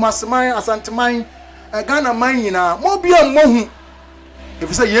nyina Kumasi man Asante man Ghana man nyina mo bia mmohu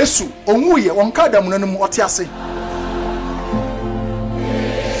efisa Yesu onwuye wonka da munanum ote ase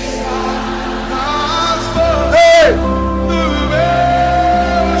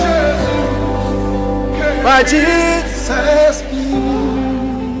Jesus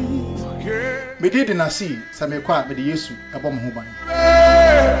me did Nacee samekwa me de Yesu ebo mo ho ban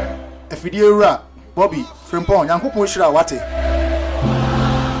afidie wura Bobby Frimpon Yankopon hira wate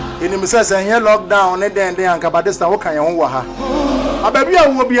enim sese nye lockdown ne den ankabadesta wo kan ye ho wa ha ababi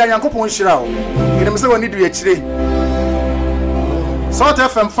awo bia Yankopon hira o enim se woni du akire Salt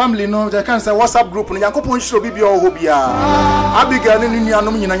FM family no they can say WhatsApp group no Yankopon hira obi bia ho bia abiga ne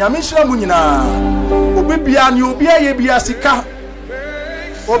nuanom nyina nyame hira mu nyina obi bia ne obi aye bia sika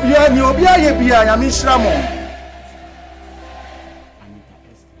Obia ye bia ya mishramo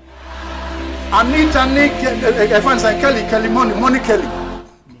Anita Nick Evans and Kelly Money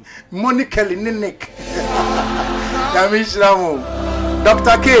Kelly Nick ya mishramo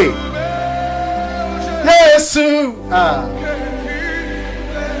Dr. K Yesu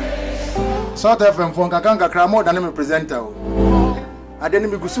Salt FM phone kakanga kramo da me presenter o adeni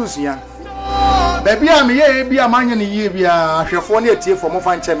mi gususu ya Baby am ye bia manye ne ye bia ahwefo ne atie fo mo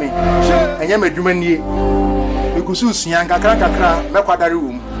fa nche me enye madwuma nie igusu suan kakra me kwadare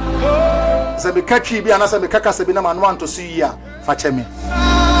wo mu se be katwi bia na se be kakasa bi na manu anto su yi a fa che me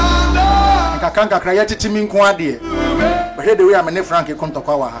kakra ya titimi nko ade be de we am ne Frank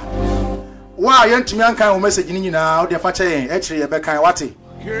kontokwa wa ha wa ye ntimi ankan wo message ni nyina wo de fa che yen e kire ye be kan wate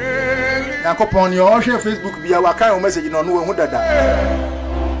Yankopon yo hwe Facebook bia wa kan wo message no no hu dada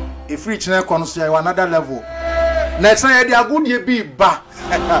if reach na konso ya another level na try ya dia good ye bi ba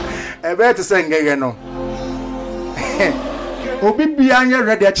e be to say ngege no obi bia anya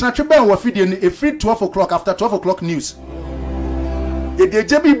ready a china twebe wa fidie no e free 12 o'clock after 12 o'clock news ye de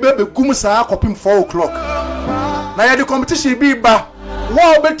jebi be gum saa kopim 4 o'clock na ya de competition bi ba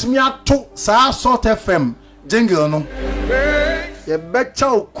wa obetimi ato saa Salt FM jingle no ye be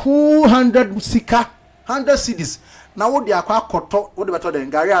chow 200 sika 100 cedis na wo de akwa akoto wo de beto den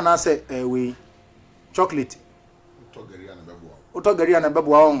gari ana se we chocolate utogari ana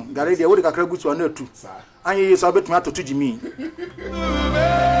bebo on gari de wo de kakra gusu ana atu anye yeso betumi atoto jimi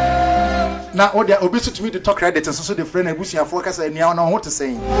na wo de obi so tumi de talk credit so de friend agusu afo kasa ni na ho te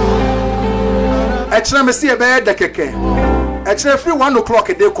sen e kire me se e be de keke e kire free 1 o'clock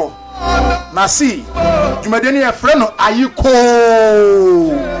de ko na see jumade ni e friend no ayiko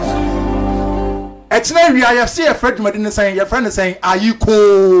Echna we are see a friend madin saying your friend is saying are you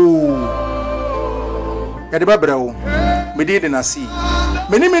cool Yade babrao. Me did Nacee.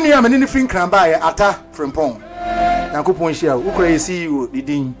 Many many fin cramba ata frimpon. Yankopon share. Ukra see you the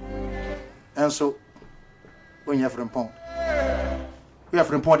ding. And so when you have frimpon. We have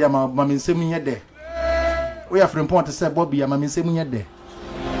frimpon dia mamin semi yede. We have frimpon to say Bobby mamin semi yede.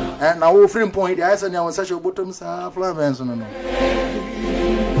 Now we frimpon dia asa nya won sa bottom sa Florence no.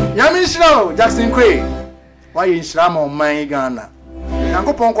 Yamin shira Jackson QUAYE. Why in Shrama my Ghana?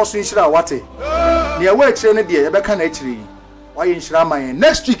 Yankopon ko so shira wate. Near where train there, you can actually. Why in Shrama?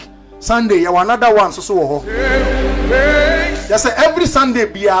 Next week, Sunday, you have another one. So, just every Sunday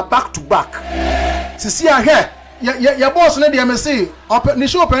be a back to back. See here, your boss, lady, I may say, open the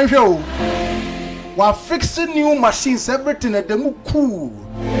show, open show. We're fixing new machines, everything at the move cool.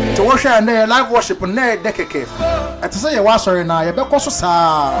 To wash and live worship and decade. At say you was sorry now, you better also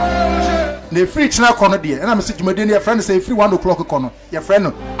sa. The free channel corner there, and I'm saying to my friend say free 1 o'clock corner. Your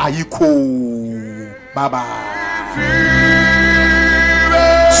friend, are you cool? Bye bye.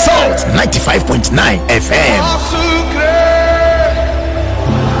 Salt 95.9 FM.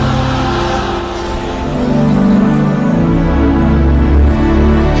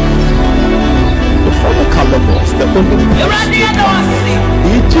 The only